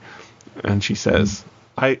 W-O-T-T-E-S-T. And she says,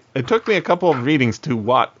 it took me a couple of readings to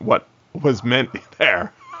what was meant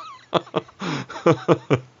there.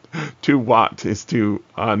 To what is to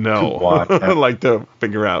know. To what, yeah. Like to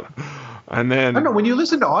figure out. And then, I don't know, when you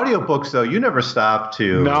listen to audiobooks, though, you never stop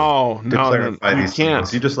to clarify these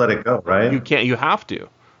things. You just let it go, right? You can't. You have to.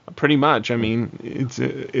 Pretty much. I mean,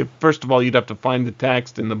 first of all, you'd have to find the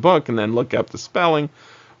text in the book and then look up the spelling.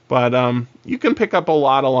 But you can pick up a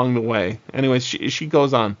lot along the way. Anyways, she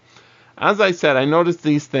goes on. As I said, I noticed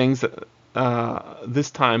these things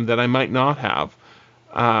this time that I might not have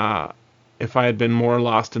if I had been more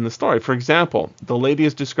lost in the story. For example, the lady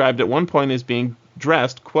is described at one point as being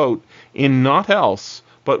dressed, quote, "in naught else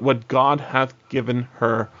but what God hath given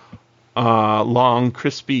her long,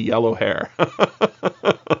 crispy yellow hair."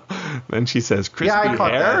 Then she says, "Crispy hair?" Yeah, I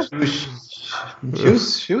caught that.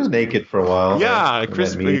 She was naked for a while. Yeah,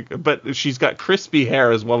 crispy, but she's got crispy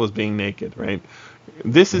hair as well as being naked, right?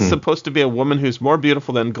 This is supposed to be a woman who's more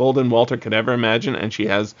beautiful than Golden Walter could ever imagine, and she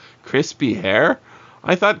has crispy hair?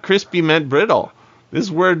 I thought crispy meant brittle. This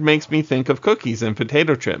word makes me think of cookies and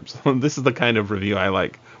potato chips. This is the kind of review I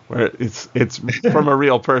like, where it's from a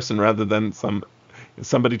real person rather than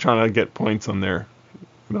somebody trying to get points on their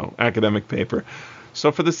academic paper.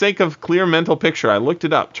 So for the sake of clear mental picture, I looked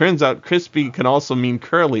it up. Turns out crispy can also mean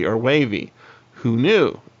curly or wavy. Who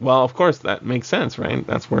knew? Well, of course, that makes sense, right?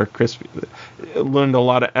 That's where crispy learned a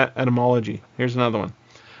lot of etymology. Here's another one.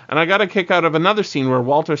 And I got a kick out of another scene where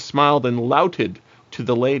Walter smiled and louted to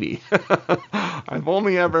the lady. I've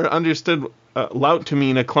only ever understood lout to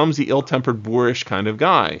mean a clumsy, ill-tempered, boorish kind of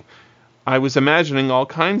guy. I was imagining all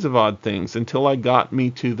kinds of odd things until I got me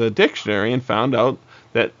to the dictionary and found out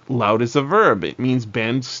that lout is a verb. It means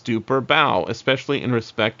bend, stoop, or bow, especially in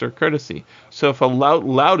respect or courtesy. So if a lout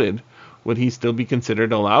louted, would he still be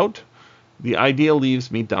considered a lout? The idea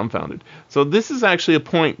leaves me dumbfounded. So this is actually a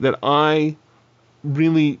point that I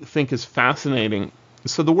really think is fascinating.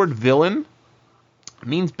 So the word villain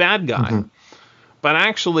means bad guy. But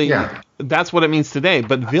actually, that's what it means today.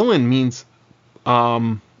 But villain means,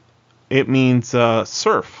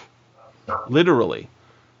 serf, literally.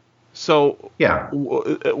 So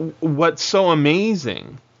what's so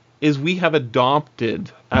amazing is we have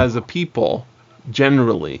adopted as a people,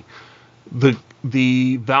 generally,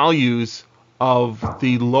 the values of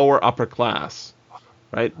the lower upper class,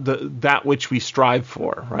 right? That which we strive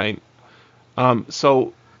for, right?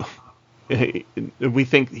 So we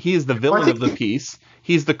think he is the villain of the piece.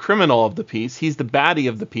 He's the criminal of the piece. He's the baddie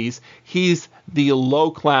of the piece. He's the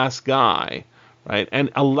low-class guy, right? And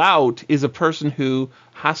a lout is a person who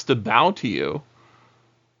has to bow to you,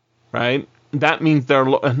 right? That means they're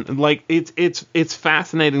like it's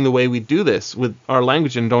fascinating the way we do this with our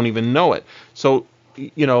language and don't even know it. So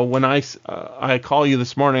when I call you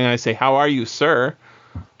this morning, I say, "How are you, sir?"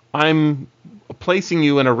 I'm placing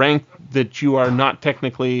you in a rank that you are not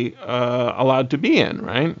technically allowed to be in,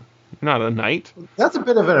 right? You're not a knight. That's a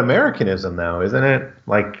bit of an Americanism, though, isn't it?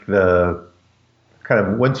 Like the kind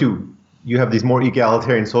of once you have these more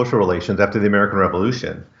egalitarian social relations after the American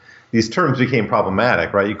Revolution, these terms became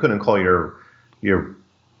problematic, right? You couldn't call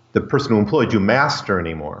the person who employed you master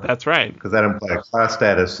anymore. That's right. Because that implied a class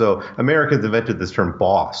status. So Americans invented this term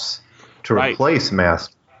boss to replace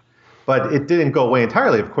master. But it didn't go away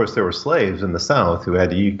entirely. Of course, there were slaves in the South who had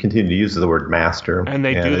to continue to use the word master. And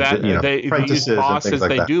they do that. They use boss as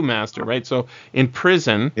they do master, right? So in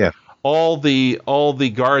prison, all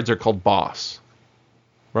the guards are called boss,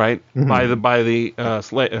 right? Mm-hmm. by the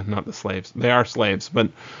not the slaves. They are slaves, but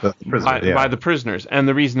by the prisoners. And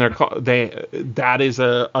the reason they're called that is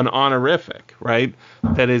an honorific, right?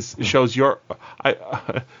 That shows your.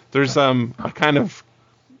 There's a kind of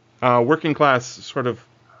working class sort of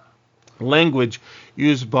language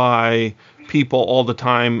used by people all the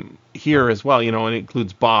time here as well, and it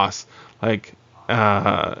includes boss. Like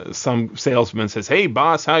some salesman says, "Hey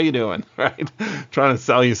boss, how you doing?" Right? Trying to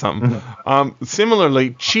sell you something.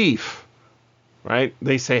 Similarly, chief, right?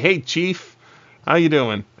 They say, "Hey chief, how you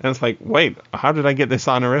doing?" And it's like, wait, how did I get this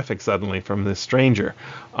honorific suddenly from this stranger?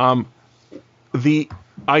 The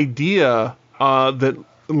idea that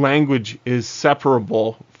language is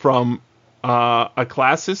separable from a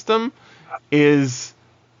class system is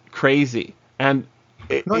crazy. And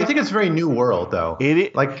I think it's a very new world, though.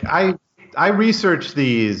 Like I researched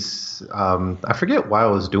these. I forget why I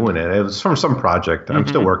was doing it. It was from some project. I'm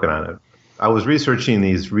still working on it. I was researching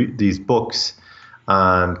these books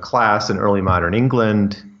on class in early modern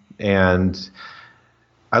England, and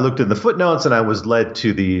I looked at the footnotes, and I was led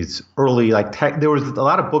to these early there was a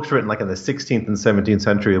lot of books written in the 16th and 17th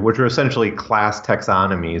century, which were essentially class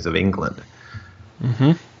taxonomies of England.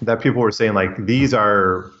 Mm-hmm. That people were saying these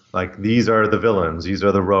are the villains, these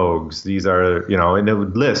are the rogues, these are and it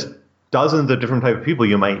would list dozens of different types of people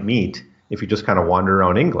you might meet if you just kind of wander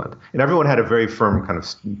around England, and everyone had a very firm kind of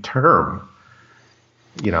term.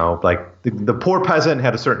 The poor peasant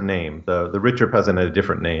had a certain name, the richer peasant had a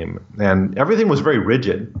different name, and everything was very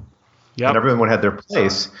rigid. Yep. And everyone had their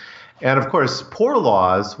place. And of course, poor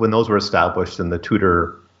laws, when those were established in the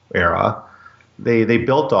Tudor era, they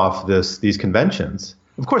built off these conventions.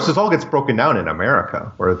 Of course, this all gets broken down in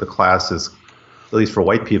America, where the class is, at least for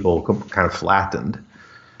white people, kind of flattened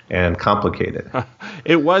and complicated.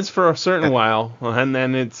 It was for a certain while, and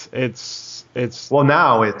then it's. Well,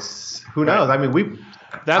 now it's who knows? I mean,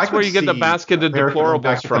 That's where you get the basket of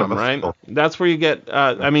deplorables from, right? That's where you get.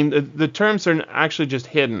 The terms are actually just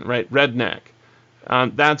hidden, right? Redneck.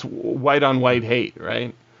 That's white on white hate,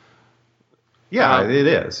 right? Yeah, it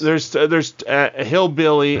is. There's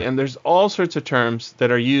hillbilly, and there's all sorts of terms that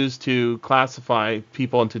are used to classify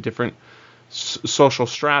people into different social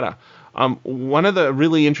strata. One of the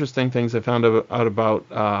really interesting things I found out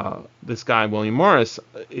about this guy, William Morris,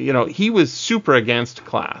 he was super against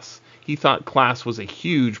class. He thought class was a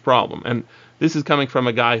huge problem. And this is coming from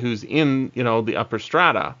a guy who's in, the upper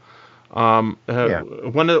strata.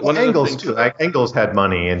 Engels, too. Engels had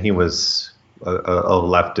money, and he was a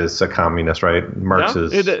leftist, a communist, right?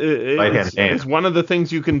 Marxist. Right-hand man. It's one of the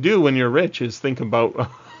things you can do when you're rich is think about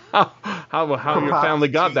how your family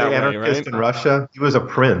got that way, right? In Russia, he was a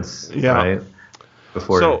prince, right?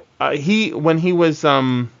 Before. So when he was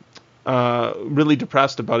really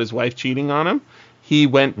depressed about his wife cheating on him, he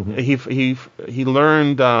went. Mm-hmm. He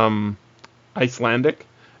learned Icelandic,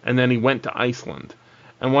 and then he went to Iceland.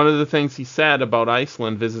 And one of the things he said about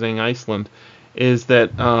visiting Iceland, is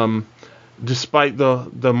that despite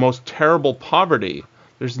the most terrible poverty,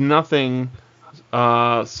 there's nothing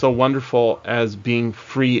so wonderful as being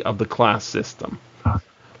free of the class system.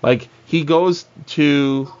 He goes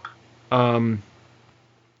to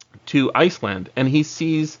Iceland, and he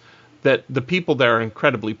sees that the people there are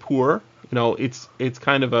incredibly poor. It's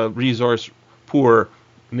kind of a resource poor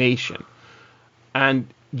nation, and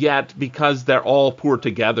yet because they're all poor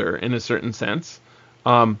together in a certain sense,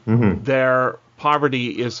 their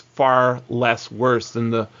poverty is far less worse than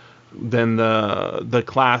the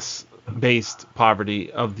class-based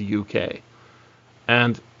poverty of the UK.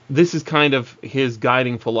 And this is kind of his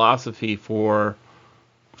guiding philosophy for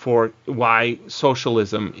why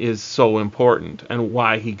socialism is so important, and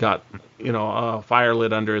why he got a fire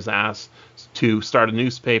lit under his ass to start a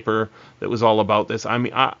newspaper that was all about this.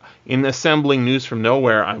 In assembling News from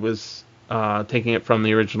Nowhere, I was taking it from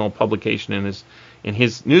the original publication in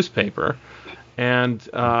his newspaper, and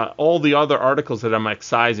all the other articles that I'm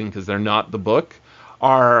excising because they're not the book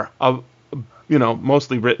are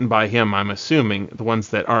mostly written by him, I'm assuming, the ones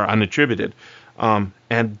that are unattributed,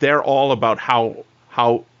 and they're all about how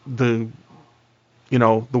the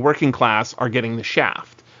working class are getting the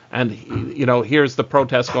shaft. And here's the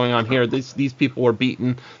protest going on here. These people were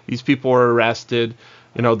beaten. These people were arrested.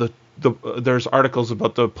 There's articles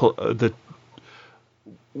about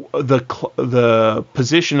the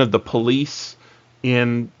position of the police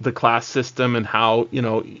in the class system, and how,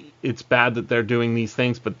 it's bad that they're doing these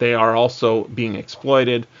things, but they are also being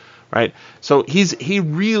exploited, right? So he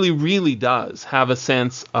really, really does have a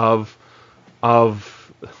sense of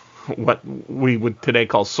what we would today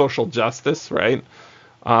call social justice, right?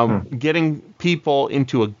 Getting people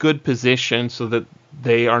into a good position so that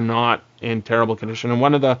they are not in terrible condition. And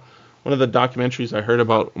one of the documentaries I heard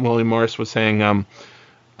about William Morris was saying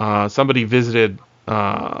somebody visited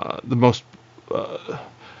the most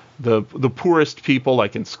the poorest people,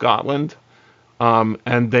 like in Scotland,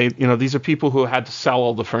 and they, these are people who had to sell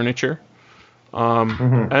all the furniture,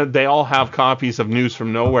 and they all have copies of News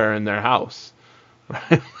from Nowhere in their house.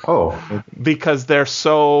 Oh, because they're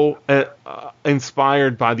so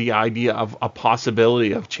inspired by the idea of a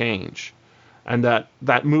possibility of change, and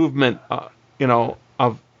that movement,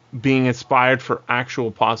 of being inspired for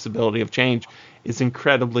actual possibility of change is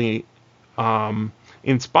incredibly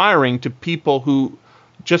inspiring to people who,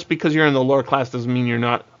 just because you're in the lower class doesn't mean you're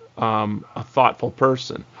not a thoughtful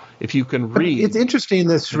person. If you can read, it's interesting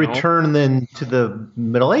this return then to the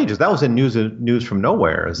Middle Ages. That was in News from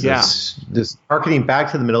Nowhere. This marketing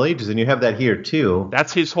back to the Middle Ages, and you have that here too.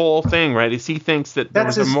 That's his whole thing, right? Is he thinks that there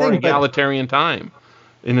was a more egalitarian time,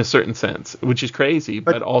 in a certain sense, which is crazy,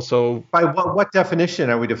 but also by what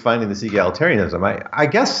definition are we defining this egalitarianism? I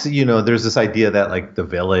guess there's this idea that, like, the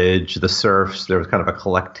village, the serfs, there was kind of a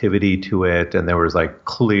collectivity to it, and there was like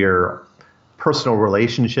clear personal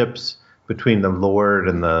relationships between the lord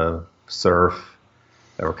and the serf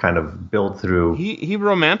that were kind of built through. He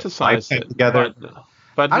romanticized it together,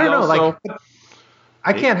 but I don't know. Like,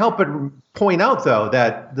 I can't help but point out though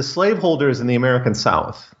that the slaveholders in the American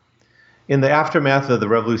South, in the aftermath of the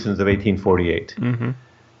revolutions of 1848,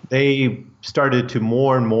 they started to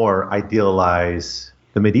more and more idealize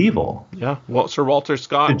the medieval. Yeah, well, Sir Walter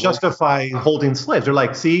Scott to justify holding slaves. They're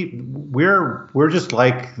like, see, we're just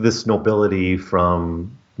like this nobility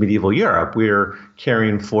from medieval Europe. We're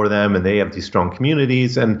caring for them, and they have these strong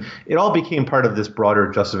communities, and it all became part of this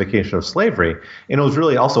broader justification of slavery. And it was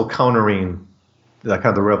really also countering that kind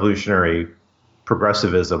of the revolutionary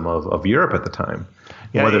progressivism of Europe at the time.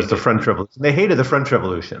 Yeah, whether it's the French Revolution, they hated the French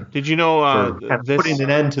Revolution. Did you know putting an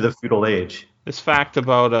end to the feudal age? This fact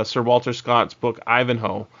about Sir Walter Scott's book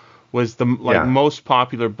Ivanhoe was the most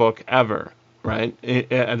popular book ever, right?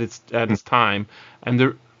 At its time,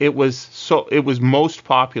 and it was most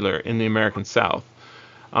popular in the American South.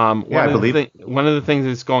 One of the things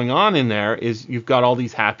that's going on in there is you've got all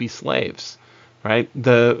these happy slaves, right?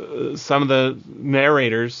 Some of the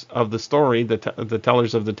narrators of the story, the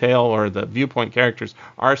tellers of the tale, or the viewpoint characters,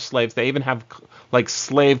 are slaves. They even have like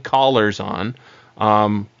slave collars on,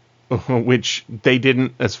 which they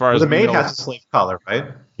didn't, as far as the maid has a slave collar, right?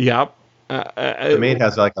 Yep. The maid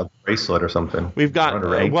has like a bracelet or something. We've got,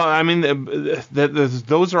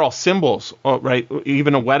 those are all symbols, right?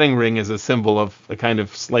 Even a wedding ring is a symbol of a kind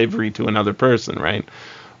of slavery to another person, right?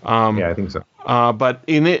 Yeah, I think so. But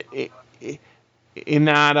in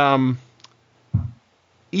that,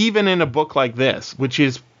 even in a book like this, which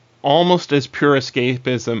is almost as pure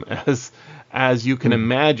escapism as you can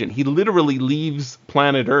imagine, he literally leaves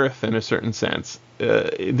planet Earth in a certain sense.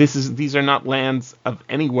 These are not lands of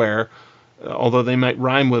anywhere, although they might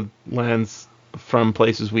rhyme with lands from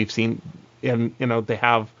places we've seen. And they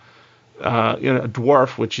have a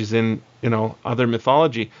dwarf, which is in other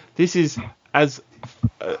mythology. This is as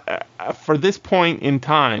for this point in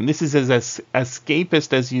time, this is as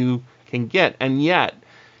escapist as you can get, and yet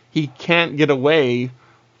he can't get away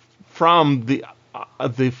from the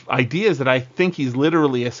ideas that I think he's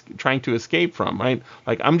literally trying to escape from, right?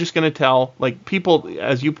 Like, I'm just going to tell, like, people,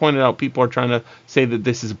 as you pointed out, people are trying to say that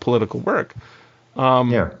this is a political work.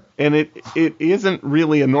 And it isn't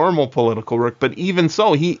really a normal political work, but even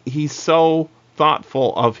so, he's so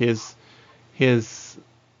thoughtful of his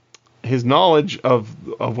knowledge of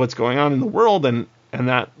what's going on in the world, and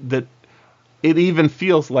that it even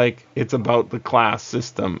feels like it's about the class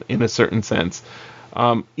system in a certain sense.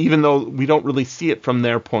 Even though we don't really see it from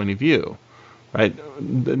their point of view, right?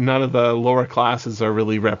 None of the lower classes are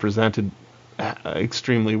really represented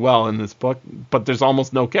extremely well in this book, but there's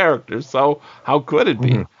almost no characters, so how could it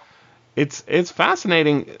be? It's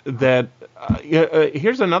fascinating that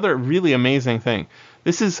here's another really amazing thing.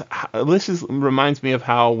 This reminds me of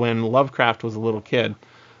how when Lovecraft was a little kid,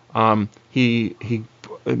 he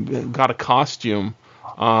got a costume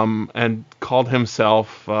and called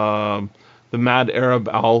himself the Mad Arab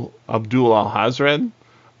Abdul al-Hazred,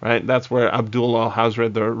 right? That's where Abdul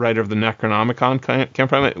al-Hazred, the writer of the Necronomicon, came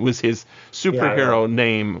from. It was his superhero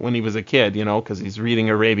name when he was a kid, because he's reading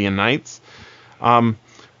Arabian Nights.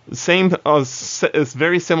 A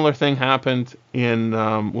very similar thing happened in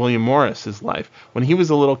William Morris's life. When he was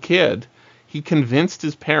a little kid, he convinced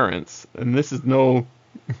his parents, and this is no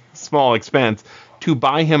small expense, to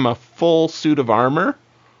buy him a full suit of armor,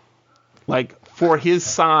 like for his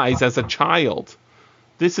size as a child.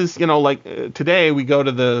 This is, like today we go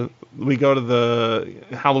to the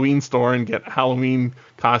Halloween store and get Halloween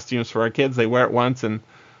costumes for our kids. They wear it once and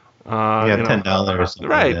 $10.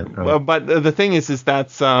 Right. But the thing is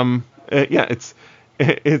that's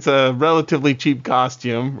it's a relatively cheap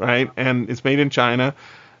costume, right? And it's made in China,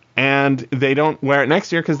 and they don't wear it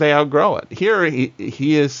next year because they outgrow it. Here he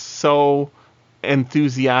is so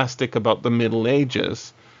enthusiastic about the Middle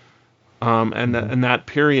Ages. And that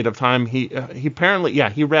period of time, he apparently,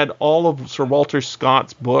 he read all of Sir Walter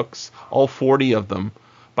Scott's books, all 40 of them,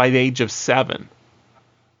 by the age of 7,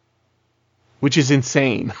 which is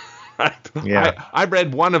insane. Right? Yeah. I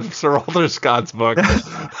read one of Sir Walter Scott's books,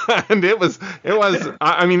 and it was.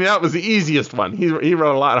 I mean, that was the easiest one. He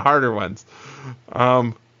wrote a lot harder ones.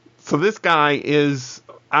 So this guy is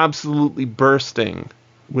absolutely bursting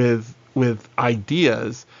with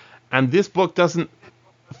ideas, and this book doesn't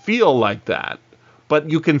feel like that, but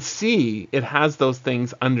you can see it has those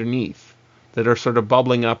things underneath that are sort of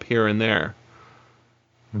bubbling up here and there.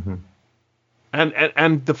 Mm-hmm.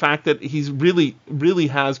 And the fact that he's really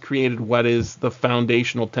has created what is the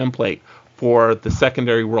foundational template for the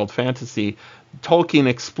secondary world fantasy. Tolkien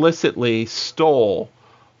explicitly stole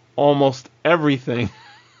almost everything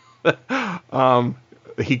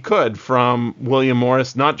he could from William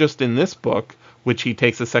Morris, not just in this book, which he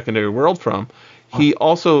takes the secondary world from. He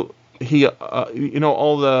also all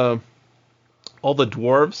the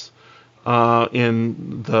dwarves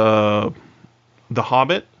in the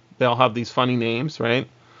Hobbit, they all have these funny names, right?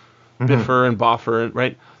 Mm-hmm. Biffer and Boffer,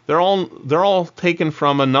 right? They're all taken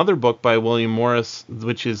from another book by William Morris,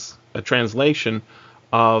 which is a translation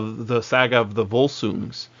of the Saga of the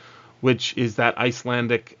Volsungs, which is that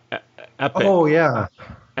Icelandic epic. Oh yeah.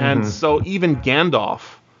 And so even Gandalf,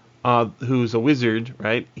 who's a wizard,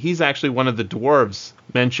 right? He's actually one of the dwarves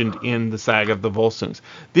mentioned in the Saga of the Volsungs.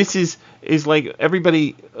 This is like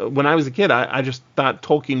everybody. When I was a kid, I just thought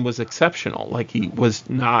Tolkien was exceptional. Like he was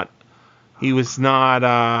not.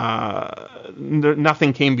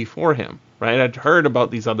 Nothing came before him, right? I'd heard about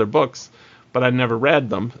these other books, but I'd never read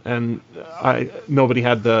them, and nobody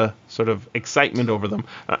had the sort of excitement over them.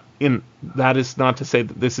 That is not to say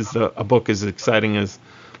that this is a book as exciting as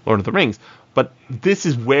Lord of the Rings. But this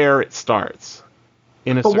is where it starts.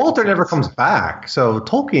 But Walter never comes back, so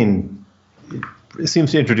Tolkien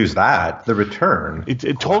seems to introduce the return.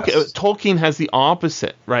 Tolkien has the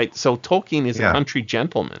opposite, right? So Tolkien is a country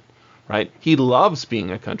gentleman, right? He loves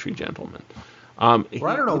being a country gentleman. He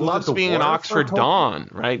loves being an Oxford Don,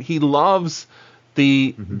 right? He loves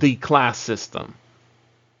the class system.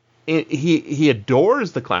 He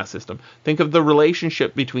adores the class system. Think of the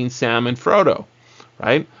relationship between Sam and Frodo,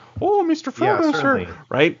 right? Oh, Mr. Frodo, sir,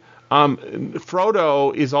 right?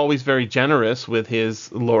 Frodo is always very generous with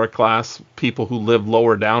his lower class people who live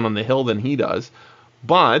lower down on the hill than he does,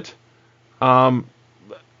 but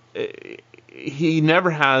he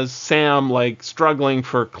never has Sam like struggling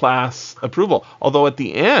for class approval. Although at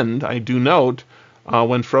the end, I do note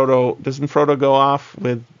when doesn't Frodo go off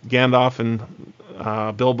with Gandalf and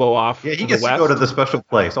Bilbo off? Yeah, he gets to go to the special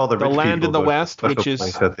place. All the rich land in the west, which is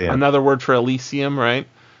another word for Elysium, right?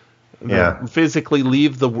 Physically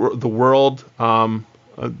leave the world to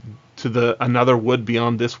another wood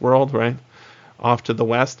beyond this world, right? Off to the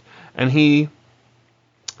west. And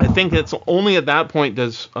I think it's only at that point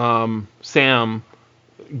does Sam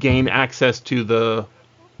gain access to the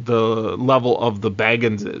level of the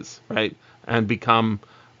Bagginses, right? And become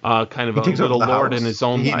kind of a little lord in his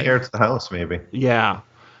own life. He inherits the house, maybe. Yeah.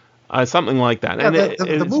 Something like that. Yeah,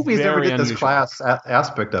 and the movies never get this class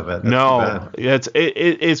aspect of it.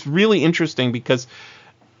 It's really interesting because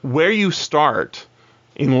where you start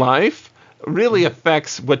in life really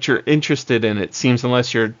affects what you're interested in, it seems,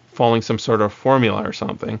 unless you're following some sort of formula or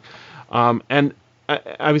something. And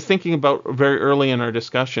I was thinking about very early in our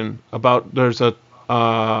discussion about there's and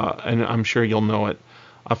I'm sure you'll know it,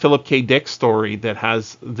 a Philip K. Dick story that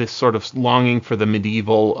has this sort of longing for the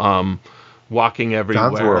medieval walking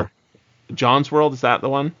everywhere. John's World, is that the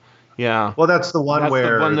one? Yeah. Well, that's the one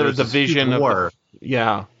where there's the vision of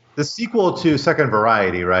the sequel to Second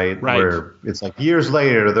Variety, right? Where it's like years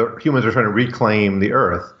later, the humans are trying to reclaim the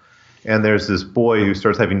Earth, and there's this boy who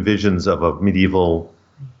starts having visions of a medieval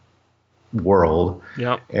world.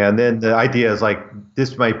 Yeah. And then the idea is like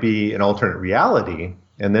this might be an alternate reality,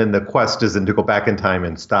 and then the quest is then to go back in time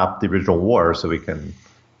and stop the original war so we can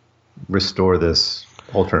restore this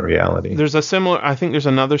alternate reality. There's a similar. I think there's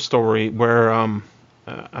another story where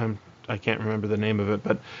I can't remember the name of it,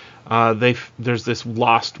 but there's this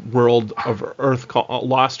lost world of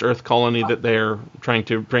lost Earth colony that they're trying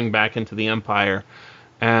to bring back into the Empire,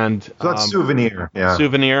 and So that's Souvenir. Yeah.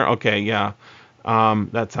 Souvenir. Okay, yeah,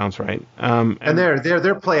 that sounds right. And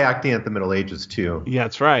they're play acting at the Middle Ages too. Yeah,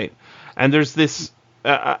 that's right. And there's this.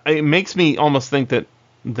 It makes me almost think that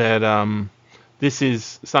this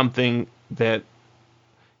is something that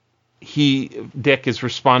Dick is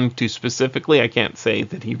responding to specifically. I can't say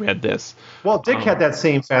that he read this. Well, Dick had that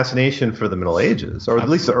same fascination for the Middle Ages, or at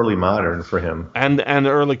least the early modern for him, and the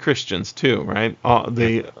early Christians too, right?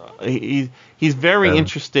 He's very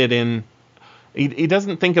interested in. He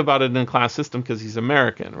doesn't think about it in a class system because he's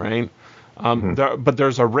American, right? But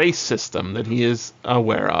there's a race system that he is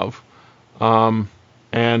aware of,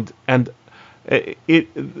 and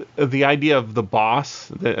the idea of the boss,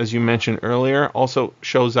 that, as you mentioned earlier, also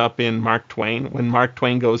shows up in Mark Twain when Mark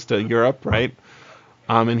Twain goes to Europe, right?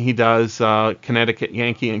 And he does Connecticut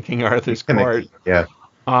Yankee and King Arthur's Court. Yeah.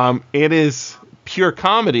 It is pure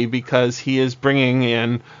comedy because he is bringing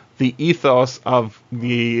in the ethos of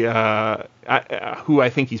the who I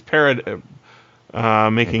think he's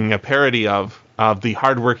making a parody of the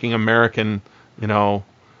hardworking American,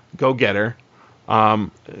 go-getter.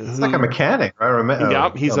 It's like a mechanic, right?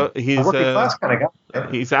 Yeah, he's a working class kind of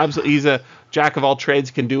guy. He's a jack of all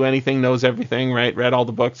trades, can do anything, knows everything, right? Read all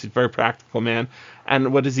the books. He's a very practical man.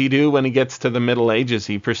 And what does he do when he gets to the Middle Ages?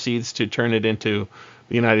 He proceeds to turn it into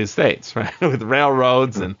the United States, right? With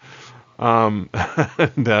railroads and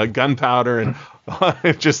gunpowder and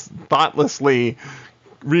just thoughtlessly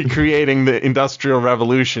recreating the Industrial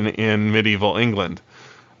Revolution in medieval England.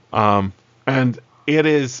 And it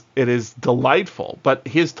is delightful, but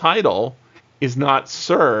his title is not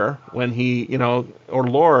Sir when he, or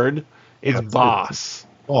Lord. It's Boss.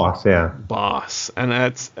 Boss, yeah. Boss, and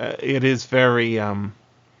it is very.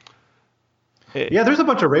 There's a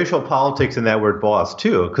bunch of racial politics in that word boss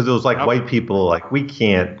too, because it was like white people we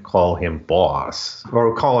can't call him boss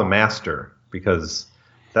or call him master because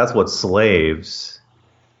that's what slaves,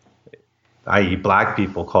 i.e. black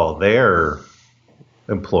people, call their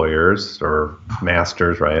employers or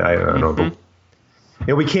masters, right? I don't know.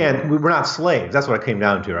 We're not slaves. That's what it came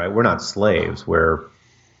down to, right? We're not slaves. We're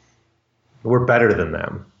better than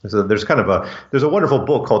them. So there's a wonderful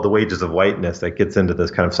book called The Wages of Whiteness that gets into this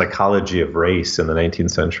kind of psychology of race in the 19th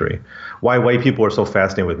century. Why white people were so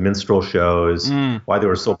fascinated with minstrel shows, why they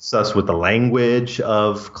were so obsessed with the language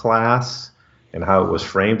of class and how it was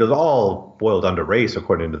framed. It was all boiled down to race,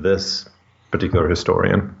 according to this particular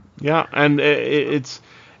historian. Yeah, and it's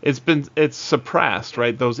suppressed,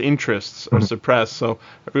 right? Those interests are suppressed. So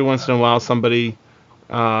every once in a while, somebody,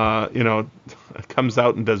 comes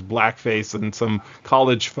out and does blackface in some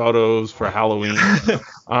college photos for Halloween.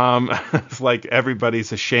 It's like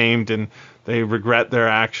everybody's ashamed and they regret their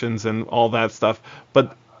actions and all that stuff.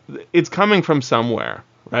 But it's coming from somewhere,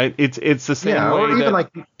 right? It's the same way that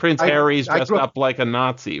Prince Harry's dressed up like a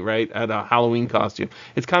Nazi, right, at a Halloween costume.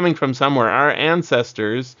 It's coming from somewhere. Our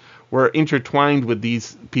ancestors were intertwined with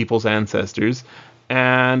these people's ancestors,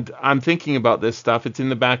 and I'm thinking about this stuff. It's in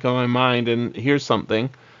the back of my mind, and here's something.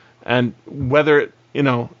 And whether,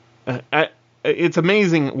 it's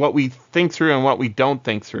amazing what we think through and what we don't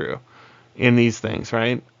think through in these things,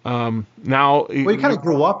 right? You kind of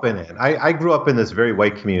grew up in it. I grew up in this very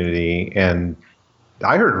white community, and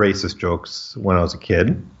I heard racist jokes when I was a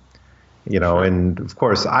kid, sure. And of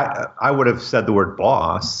course I would have said the word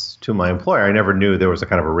boss to my employer. I never knew there was a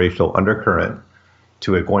kind of a racial undercurrent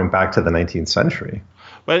to it going back to the 19th century.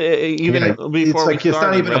 But before it's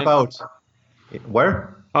not even about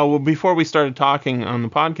where. Oh, well, before we started talking on the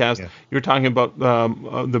podcast, you were talking about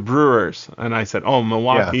the brewers, and I said, "Oh,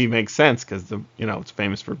 Milwaukee makes sense because it's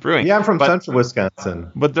famous for brewing." Yeah, I'm from central Wisconsin.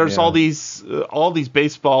 But there's all these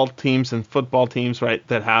baseball teams and football teams, right,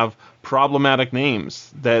 that have problematic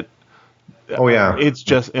names. That it's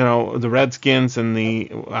just the Redskins and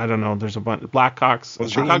there's a bunch of Blackhawks. The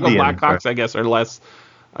Chicago Blackhawks, I guess, are less.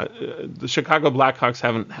 The Chicago Blackhawks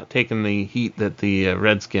haven't taken the heat that the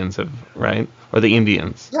Redskins have, right? Or the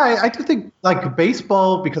Indians. Yeah, I do think like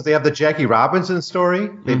baseball, because they have the Jackie Robinson story.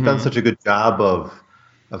 They've done such a good job of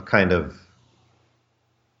kind of,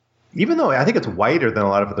 even though I think it's whiter than a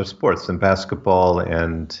lot of other sports than basketball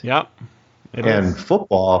and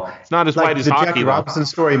football. It's not as white as hockey. The Jackie Robinson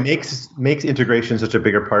story makes integration such a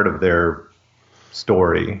bigger part of their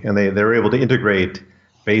story, and they're able to integrate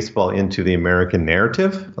baseball into the American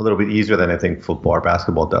narrative a little bit easier than I think football or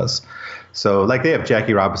basketball does. So like they have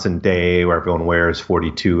Jackie Robinson Day where everyone wears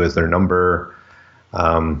 42 as their number.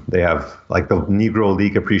 They have like the Negro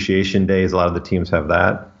League Appreciation Days. A lot of the teams have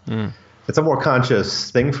that. It's a more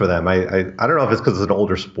conscious thing for them. I don't know if it's because it's an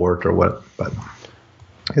older sport or what, but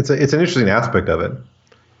it's an interesting aspect of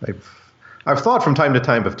it. I've thought from time to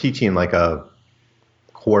time of teaching like a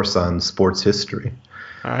course on sports history.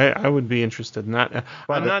 I would be interested in that.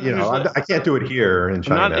 But I can't do it here in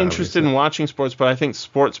China. I'm not interested in watching sports, but I think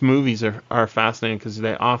sports movies are fascinating because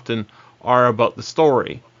they often are about the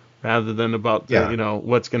story rather than about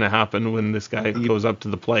what's going to happen when this guy goes up to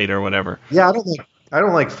the plate or whatever. Yeah, I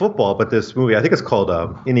don't like football, but this movie, I think it's called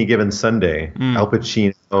Any Given Sunday. Al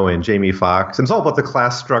Pacino and Jamie Foxx. And it's all about the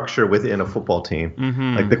class structure within a football team.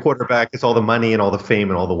 Like the quarterback gets all the money and all the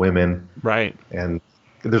fame and all the women. Right. And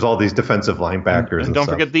there's all these defensive linebackers. And don't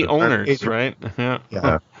forget the owners, right?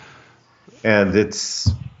 Yeah. And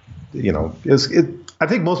it's, I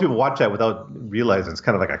think most people watch that without realizing it's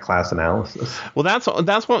kind of like a class analysis. Well, that's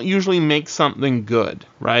what usually makes something good,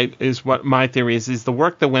 right? Is what my theory is the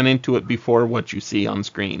work that went into it before what you see on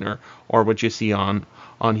screen or what you see on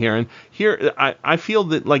here. And here, I feel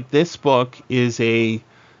that like this book is a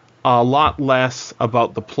lot less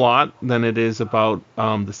about the plot than it is about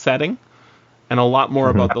the setting, and a lot more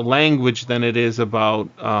about the language than it is about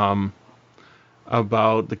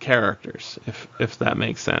the characters, if that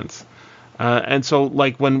makes sense. And so,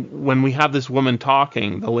 like when we have this woman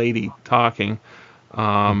talking, the lady talking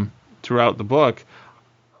throughout the book,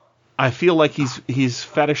 I feel like he's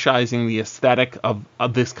fetishizing the aesthetic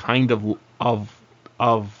of this kind of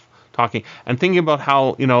talking, and thinking about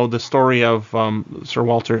how the story of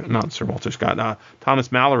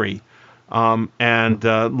Thomas Mallory and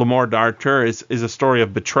L'Amour d'Arthur is a story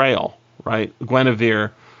of betrayal, right?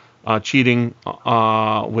 Guinevere cheating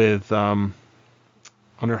with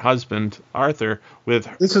on her husband Arthur with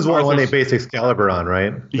this is one they base Excalibur on,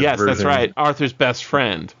 right? Yes, that's right. Arthur's best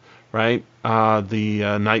friend, right?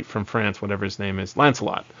 The knight from France, whatever his name is,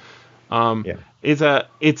 Lancelot.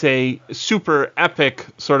 It's a super epic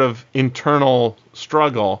sort of internal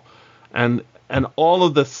struggle, and all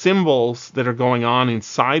of the symbols that are going on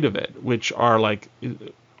inside of it, which are like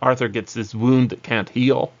Arthur gets this wound that can't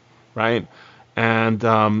heal, right? And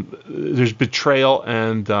there's betrayal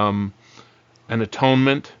and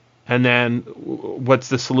atonement, and then what's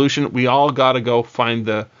the solution? We all got to go find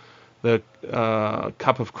the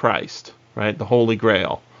cup of Christ, right? The Holy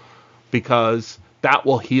Grail, because that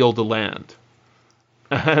will heal the land.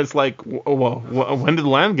 It's like, well, when did the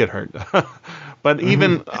land get hurt? But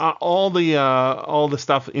even all the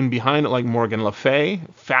stuff in behind it, like Morgan Le Fay,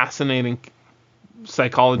 fascinating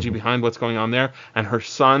psychology behind what's going on there, and her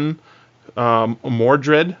son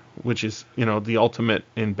Mordred, which is the ultimate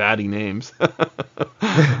in baddie names,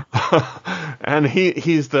 and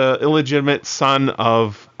he's the illegitimate son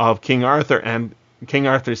of King Arthur and King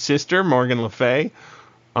Arthur's sister Morgan Le Fay.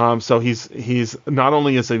 So he's not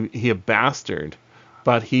only is he a bastard,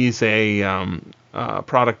 but he's a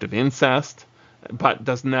product of incest. But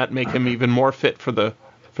doesn't that make him even more fit for the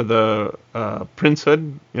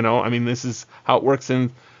princehood? I mean, this is how it works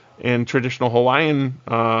in traditional Hawaiian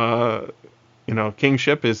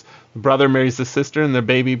kingship, is the brother marries the sister and the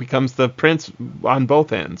baby becomes the prince on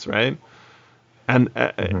both ends, right? And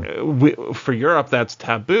for Europe that's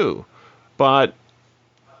taboo, but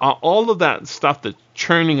all of that stuff that's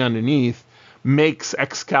churning underneath makes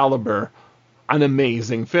Excalibur an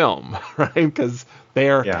amazing film, right? Because they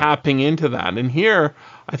are tapping into that. And here,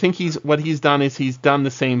 I think he's done the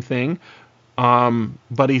same thing,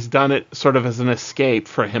 but he's done it sort of as an escape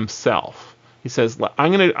for himself. He says,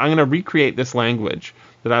 I'm gonna recreate this language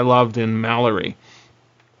that I loved in Mallory,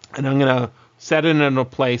 and I'm gonna set it in a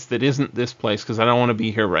place that isn't this place because I don't want to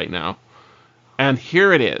be here right now. And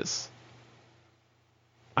here it is.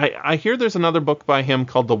 I hear there's another book by him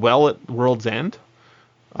called The Well at World's End.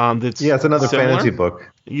 It's another similar fantasy book.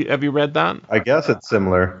 Have you read that? I guess it's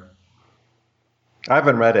similar. I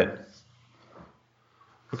haven't read it.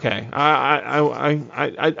 Okay,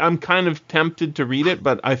 I'm kind of tempted to read it,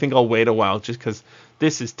 but I think I'll wait a while just because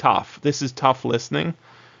this is tough. This is tough listening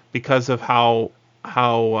because of how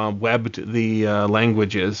webbed the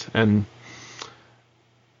language is, and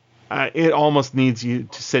it almost needs you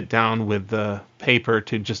to sit down with the paper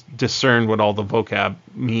to just discern what all the vocab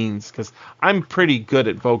means, because I'm pretty good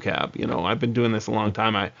at vocab. I've been doing this a long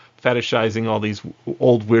time. I fetishizing all these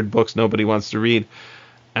old weird books nobody wants to read.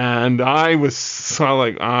 And I was so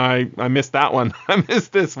like, I missed that one. I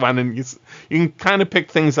missed this one. And you can kind of pick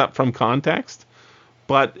things up from context.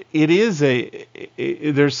 But it is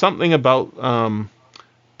there's something about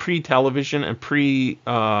pre-television and pre-literacy.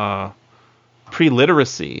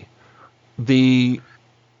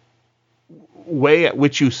 way at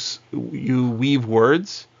which you weave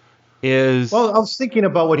words is Well, I was thinking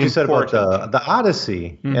about what you said about important. the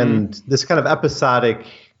Odyssey and this kind of episodic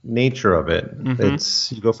nature of it.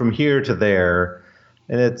 It's you go from here to there,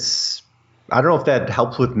 and it's I don't know if that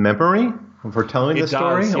helps with memory for telling the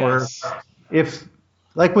story, does, or yes. if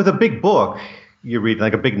like with a big book you read,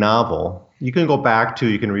 like a big novel, you can go back to,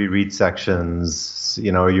 you can reread sections,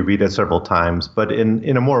 or you read it several times. But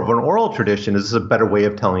in a more of an oral tradition, this is a better way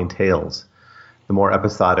of telling tales, the more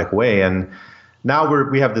episodic way. And now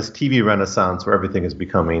we have this TV renaissance where everything is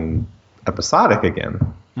becoming episodic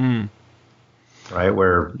again, right?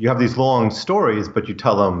 Where you have these long stories, but you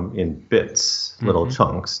tell them in bits, little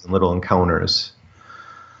chunks, and little encounters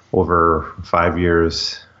over 5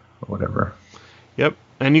 years or whatever. Yep,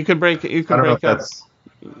 and you can break up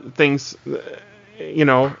things,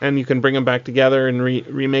 and you can bring them back together and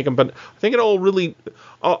remake them. But I think it all really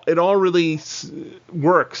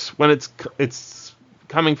works when it's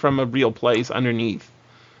coming from a real place underneath.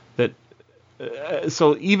 That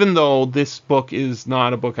so even though this book is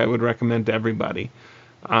not a book I would recommend to everybody,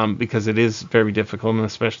 because it is very difficult, and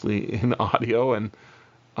especially in audio, and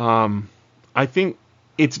I think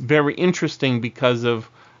it's very interesting because of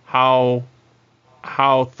how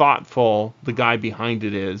thoughtful the guy behind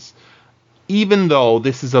it is. Even though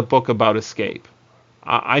this is a book about escape,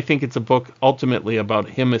 I think it's a book ultimately about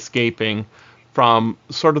him escaping from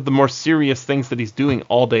sort of the more serious things that he's doing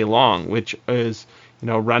all day long, which is,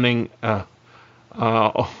 running a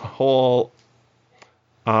whole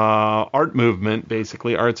art movement,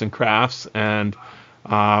 basically arts and crafts, and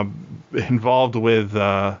involved with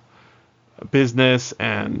business.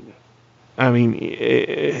 And I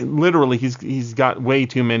mean, literally, he's got way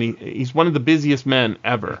too many. He's one of the busiest men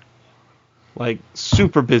ever, like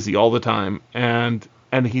super busy all the time, and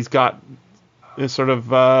he's got this sort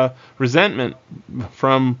of resentment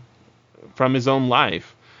from his own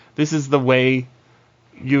life. This is the way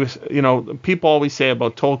people always say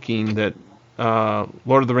about Tolkien that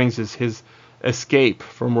Lord of the Rings is his escape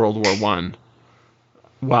from World War I.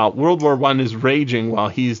 While World War I is raging while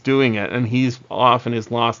he's doing it, and he's off in his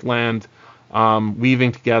lost land,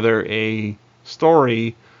 weaving together a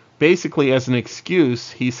story, basically as an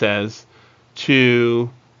excuse, he says, to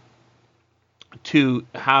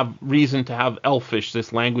have reason to have Elfish,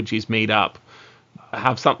 this language he's made up,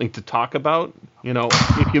 have something to talk about.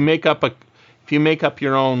 If you make up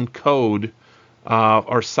your own code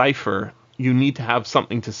or cipher, you need to have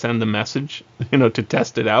something to send the message, to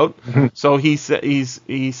test it out. So he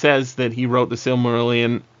says that he wrote the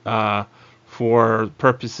Silmarillion for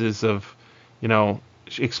purposes of,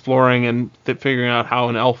 exploring and figuring out how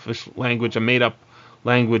an Elfish language, a made-up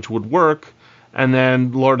language, would work. And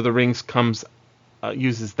then Lord of the Rings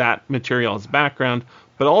uses that material as background.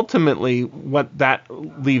 But ultimately, what that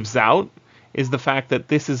leaves out is the fact that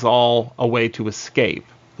this is all a way to escape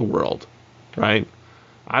the world, right?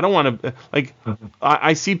 I don't want to,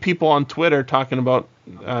 I see people on Twitter talking about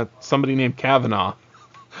somebody named Kavanaugh,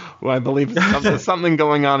 who I believe is something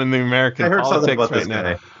going on in the American politics right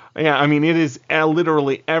now. Yeah, I mean, it is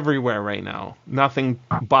literally everywhere right now. Nothing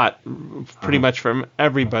but pretty much from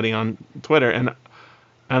everybody on Twitter. And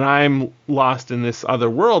I'm lost in this other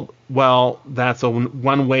world. Well, that's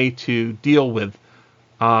one way to deal with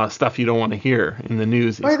stuff you don't want to hear in the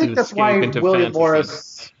news. I think that's why William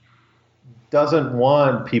Morris doesn't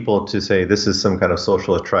want people to say this is some kind of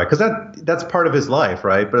socialist track, because that's part of his life,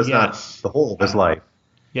 right? But it's not the whole of his life.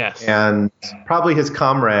 Yes. And probably his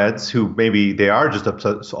comrades, who maybe they are just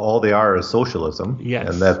so all they are is socialism,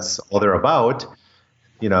 and that's all they're about,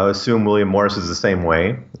 assume William Morris is the same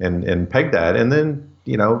way and peg that. And then,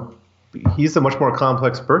 he's a much more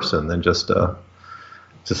complex person than just a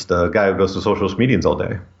guy who goes to socialist meetings all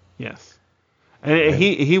day. Yes. And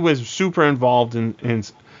he was super involved in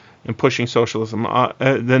pushing socialism.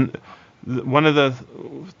 Then one of the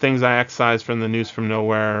things I excised from the News from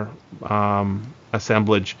Nowhere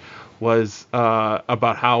assemblage was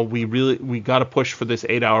about how we got to push for this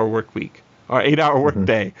 8-hour work week or 8-hour work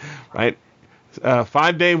day, right?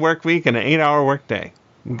 5-day work week and an 8-hour work day.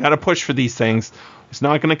 We got to push for these things. It's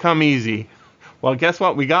not going to come easy. Well, guess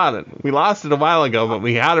what? We got it. We lost it a while ago, but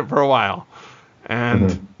we had it for a while.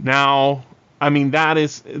 And now, I mean, that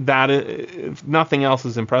is nothing else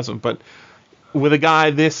is impressive. But with a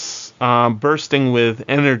guy this bursting with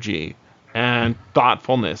energy and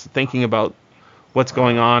thoughtfulness, thinking about what's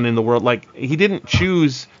going on in the world, like he didn't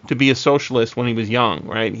choose to be a socialist when he was young,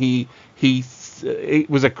 right? It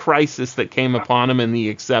was a crisis that came upon him, and he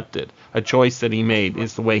accepted a choice that he made,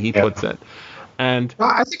 is the way he puts it. And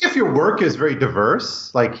I think if your work is very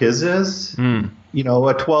diverse, like his is, A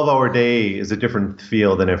 12-hour day is a different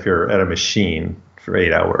feel than if you're at a machine for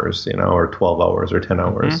 8 hours, or 12 hours or 10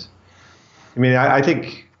 hours. I mean, I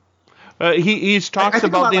think he talks I think a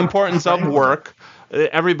about lot the like importance of language. work.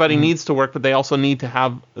 Everybody needs to work, but they also need to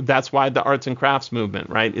have. That's why the arts and crafts movement,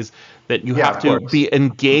 right, is that you Yeah, have of to course. be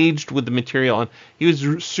engaged with the material. And he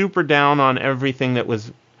was super down on everything that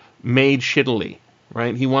was made shittily,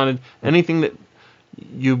 right? He wanted anything that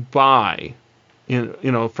you buy,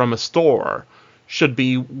 from a store, should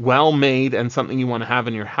be well made and something you want to have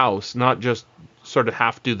in your house, not just sort of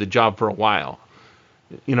have to do the job for a while.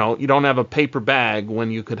 You don't have a paper bag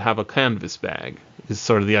when you could have a canvas bag, is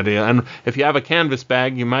sort of the idea. And if you have a canvas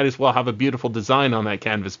bag, you might as well have a beautiful design on that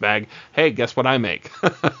canvas bag. Hey, guess what I make?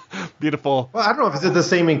 Beautiful. Well, I don't know if it's the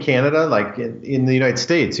same in Canada. Like in the United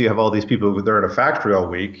States, you have all these people who they're in a factory all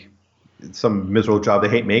week, some miserable job they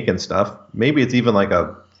hate making stuff. Maybe it's even like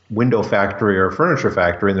a window factory or a furniture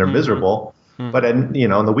factory, and they're miserable. But on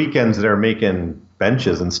the weekends they're making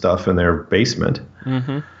benches and stuff in their basement.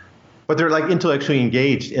 But they're like intellectually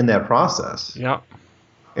engaged in that process. Yeah.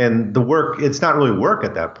 And the work, it's not really work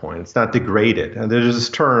at that point. It's not degraded. And there's this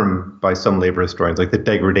term by some labor historians, like the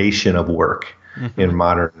degradation of work in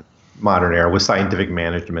modern era with scientific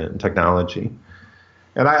management and technology.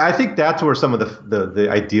 And I think that's where some of the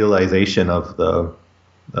idealization of the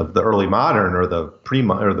early modern or the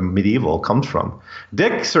or the medieval comes from.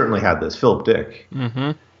 Dick certainly had this, Philip Dick.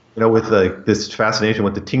 With this fascination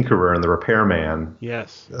with the tinkerer and the repairman.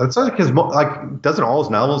 Yes. That's like doesn't all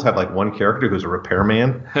his novels have like one character who's a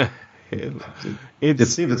repairman? It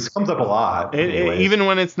comes up a lot. Even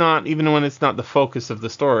when it's not the focus of the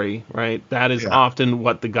story, right? That is often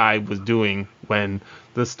what the guy was doing when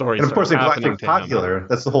the story. And of course, happening it's popular.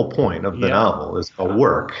 That's the whole point of the novel is a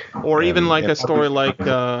work. Or even like a story like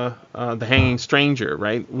The Hanging Stranger,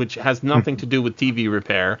 right? Which has nothing to do with TV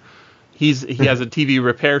repair. He has a TV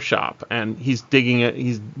repair shop, and he's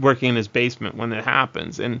working in his basement when it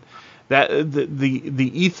happens, and that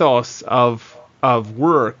the ethos of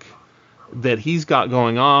work that he's got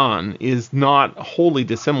going on is not wholly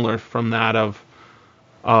dissimilar from that of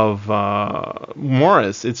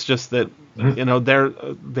Morris. It's just that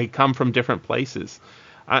they come from different places.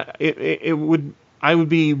 I would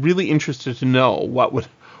be really interested to know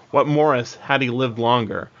what Morris, had he lived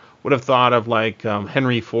longer, would have thought of, like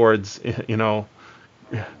Henry Ford's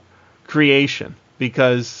creation,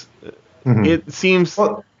 because it seems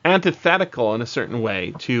antithetical in a certain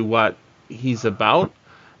way to what he's about,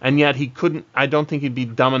 and yet I don't think he'd be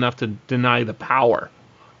dumb enough to deny the power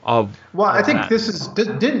of. Well, I think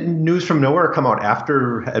that. didn't News from Nowhere come out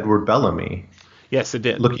after Edward Bellamy? Yes, it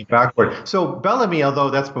did. Looking backward. So Bellamy,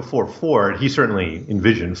 although that's before Ford, he certainly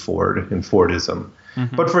envisioned Ford and Fordism.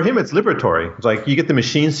 But for him, it's liberatory. It's like you get the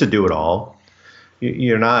machines to do it all.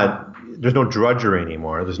 There's no drudgery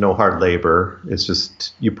anymore. There's no hard labor. It's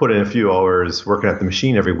just you put in a few hours working at the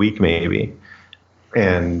machine every week maybe.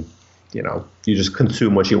 And, you just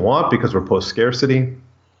consume what you want because we're post-scarcity.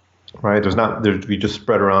 Right? We just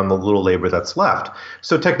spread around the little labor that's left.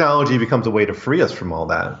 So technology becomes a way to free us from all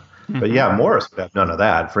that. But yeah, Morris would have none of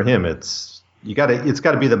that. For him, it's got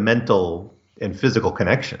to be the mental and physical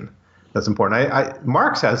connection that's important.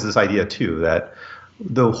 Marx has this idea too that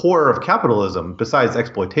the horror of capitalism, besides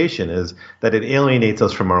exploitation, is that it alienates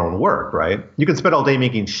us from our own work. Right? You can spend all day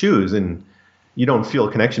making shoes and you don't feel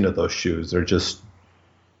a connection to those shoes. They're just,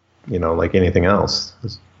 like anything else.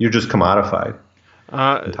 You're just commodified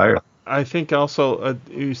entirely. I think also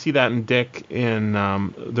you see that in Dick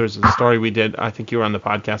there's a story we did, I think you were on the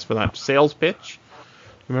podcast for that, Sales Pitch.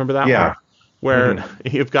 Remember that one? Where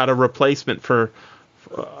you've got a robot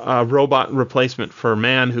replacement for a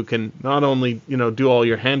man who can not only, do all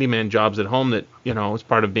your handyman jobs at home that, is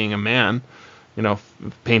part of being a man,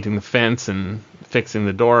 painting the fence and fixing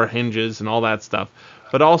the door hinges and all that stuff,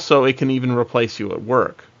 but also it can even replace you at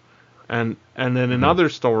work. And then in other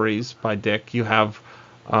stories by Dick, you have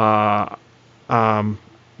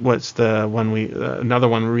what's the one another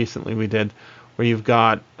one recently we did, where you've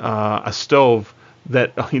got a stove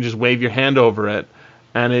that you just wave your hand over it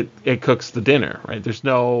and it cooks the dinner, right? There's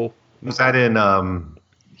no. Was that in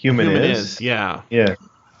Human Is? Yeah. Yeah.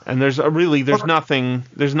 And there's nothing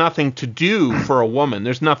to do for a woman.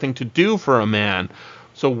 There's nothing to do for a man.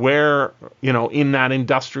 So where, in that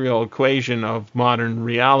industrial equation of modern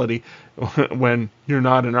reality, when you're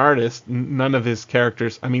not an artist, none of his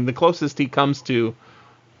characters, I mean, the closest he comes to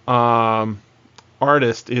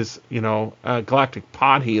artist is, a galactic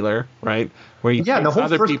pot healer, right? Where he the whole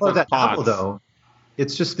other first part of that pots. novel, though,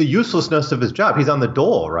 it's just the uselessness of his job. He's on the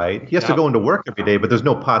dole, right? He has to go into work every day, but there's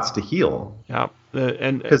no pots to heal. Yeah.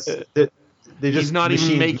 Because he's not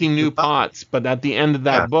even making new pots. But at the end of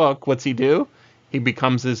that book, what's he do? He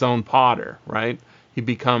becomes his own potter, right? He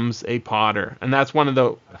becomes a potter, and that's one of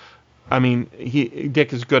the. I mean,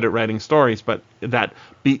 Dick is good at writing stories, but that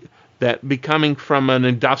becoming from an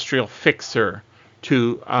industrial fixer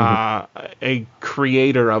to a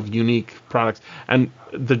creator of unique products. And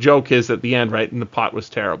the joke is at the end, right? And the pot was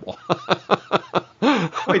terrible.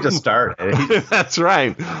 We just started. That's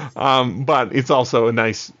right. But it's also a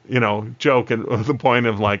nice, joke at the point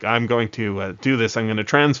of like, I'm going to do this. I'm going to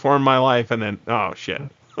transform my life. And then, oh, shit.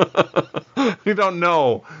 You don't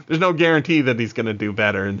know. There's no guarantee that he's going to do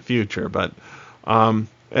better in the future. But in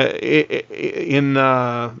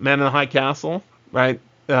Man in the High Castle, right?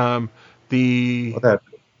 The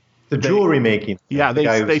jewelry making. Yeah, the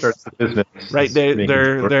guy who starts the business. Right,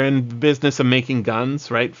 they're in the business of making guns,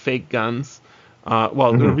 right? Fake guns. They're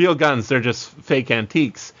real guns. They're just fake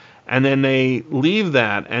antiques. And then they leave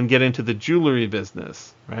that and get into the jewelry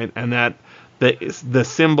business, right? And that the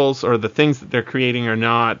symbols or the things that they're creating are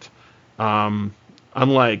not,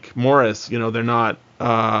 unlike Morris, they're not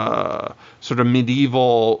sort of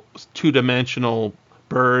medieval two-dimensional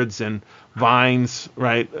birds and vines,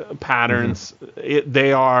 right? Patterns.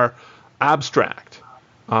 They are abstract,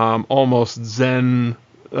 almost Zen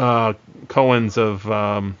koans of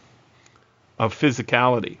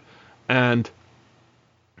physicality, and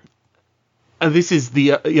this is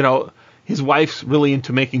the his wife's really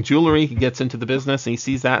into making jewelry. He gets into the business and he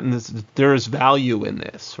sees that, and there is value in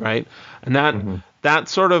this, right? And that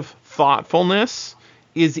sort of thoughtfulness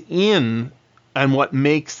is in and what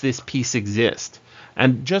makes this piece exist.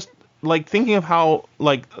 And just like thinking of how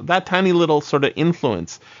like that tiny little sort of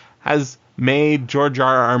influence has made George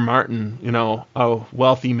R.R. Martin, a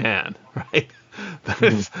wealthy man, right?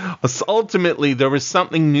 Ultimately, there was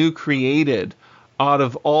something new created out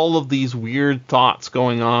of all of these weird thoughts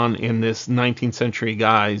going on in this 19th century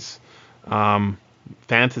guy's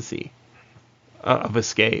fantasy of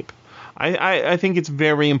escape. I think it's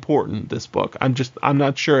very important, this book. I'm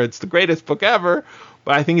not sure it's the greatest book ever,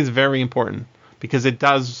 but I think it's very important because it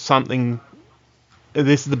does something.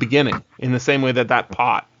 This is the beginning, in the same way that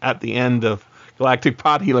pot at the end of Galactic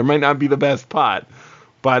Pot Healer might not be the best pot,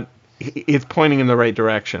 but it's pointing in the right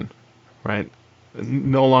direction, right?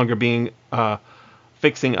 No longer being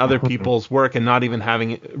fixing other people's work and not even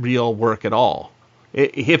having real work at all.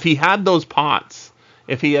 If he had those pots,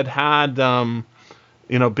 if he had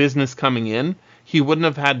business coming in, he wouldn't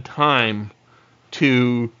have had time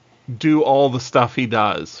to do all the stuff he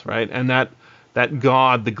does, right? And that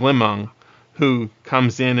god, the Glimung, who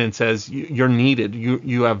comes in and says, "You're needed.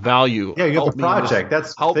 You have value. Yeah, you have a project.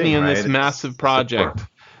 Help me in this massive project."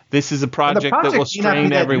 This is a project that will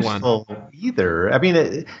strain everyone. Either, I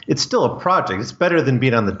mean, it's still a project. It's better than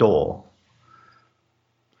being on the dole.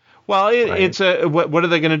 Well, it's what are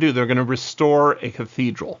they going to do? They're going to restore a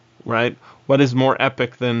cathedral, right? What is more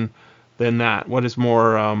epic than that? What is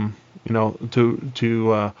more,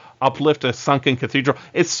 to uplift a sunken cathedral?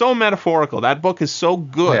 It's so metaphorical. That book is so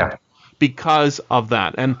good because of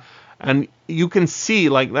that, and you can see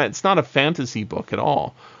like that. It's not a fantasy book at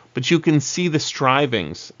all. But you can see the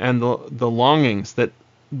strivings and the longings that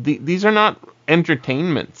these are not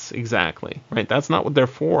entertainments exactly, right? That's not what they're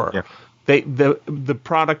for. Yeah. The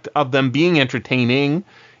product of them being entertaining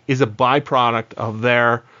is a byproduct of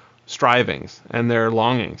their strivings and their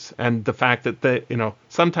longings, and the fact that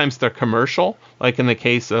sometimes they're commercial, like in the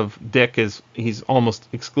case of Dick, he's almost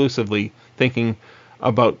exclusively thinking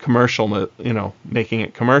about commercial, making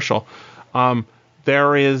it commercial.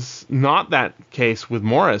 There is not that case with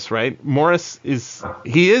Morris, right? Morris is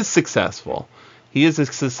successful. He is a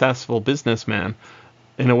successful businessman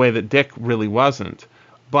in a way that Dick really wasn't.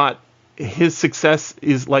 But his success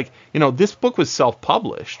is like, this book was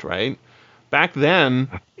self-published, right? Back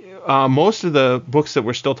then, most of the books that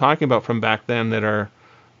we're still talking about from back then that are,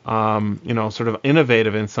 sort of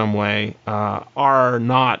innovative in some way, are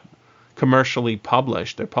not commercially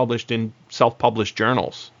published. They're published in self-published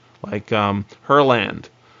journals. Like Herland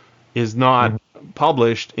is not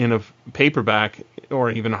published in a paperback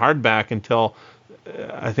or even hardback until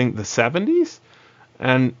I think the 70s,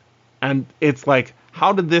 and it's like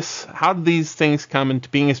how did these things come into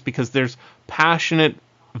being? It's because there's passionate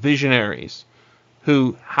visionaries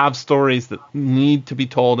who have stories that need to be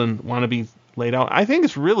told and want to be laid out. I think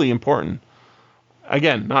it's really important.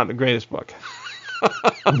 Again, not the greatest book.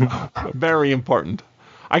 Very important.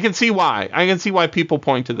 I can see why. People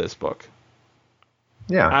point to this book.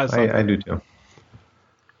 Yeah, I do too.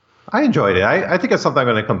 I enjoyed it. I think it's something I'm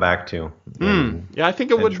going to come back to. Yeah, I think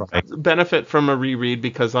it would benefit from a reread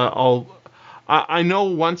because I know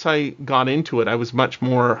once I got into it, I was much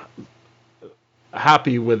more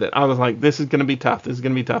happy with it. I was like, this is going to be tough. This is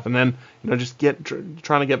going to be tough. And then, just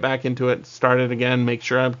trying to get back into it, start it again, make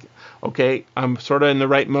sure I'm sort of in the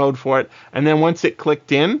right mode for it. And then once it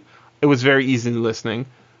clicked in, it was very easy listening.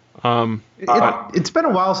 It's been a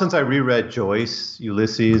while since I reread Joyce,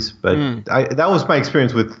 Ulysses, but that was my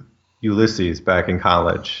experience with Ulysses back in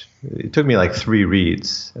college. It took me like 3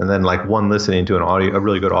 reads and then like 1 listening to a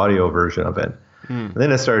really good audio version of it. And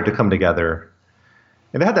then it started to come together.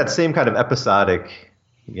 And it had that same kind of episodic,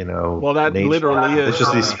 Well, that nature. literally is. It's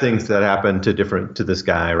just these things that happen to this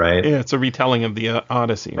guy, right? Yeah, it's a retelling of the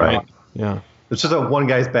Odyssey, right? Yeah. It's just one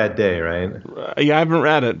guy's bad day, right? Yeah, I haven't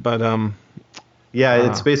read it, but yeah,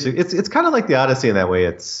 it's basically it's kind of like the Odyssey in that way.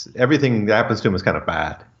 It's everything that happens to him is kind of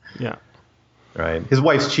bad. Yeah. Right. His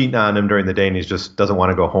wife's cheating on him during the day, and he just doesn't want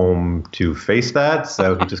to go home to face that,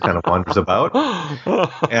 so he just kind of wanders about.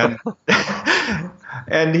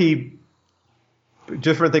 And he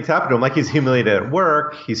different things happen to him. Like he's humiliated at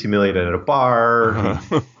work, he's humiliated at a bar.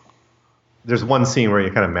 There's one scene where he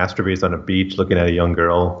kind of masturbates on a beach looking at a young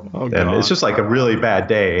girl. And it's just like a really bad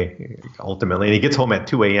day, ultimately. And he gets home at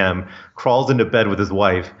 2 a.m., crawls into bed with his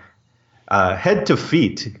wife, head to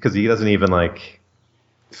feet, because he doesn't even like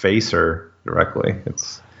face her directly.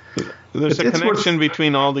 There's a connection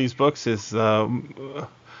between all these books is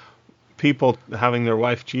people having their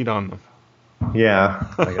wife cheat on them. Yeah,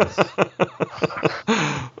 I guess.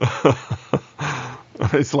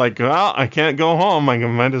 It's like, well, I can't go home. I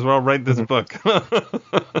might as well write this book.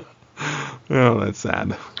 That's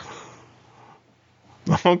sad.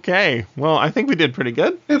 Okay, well, I think we did pretty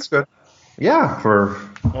good. It's good. Yeah,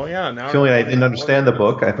 Now feeling I didn't understand the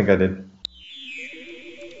book, I think I did.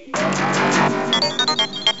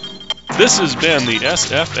 This has been the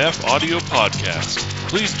SFF Audio Podcast.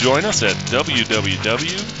 Please join us at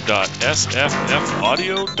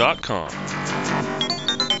www.sffaudio.com.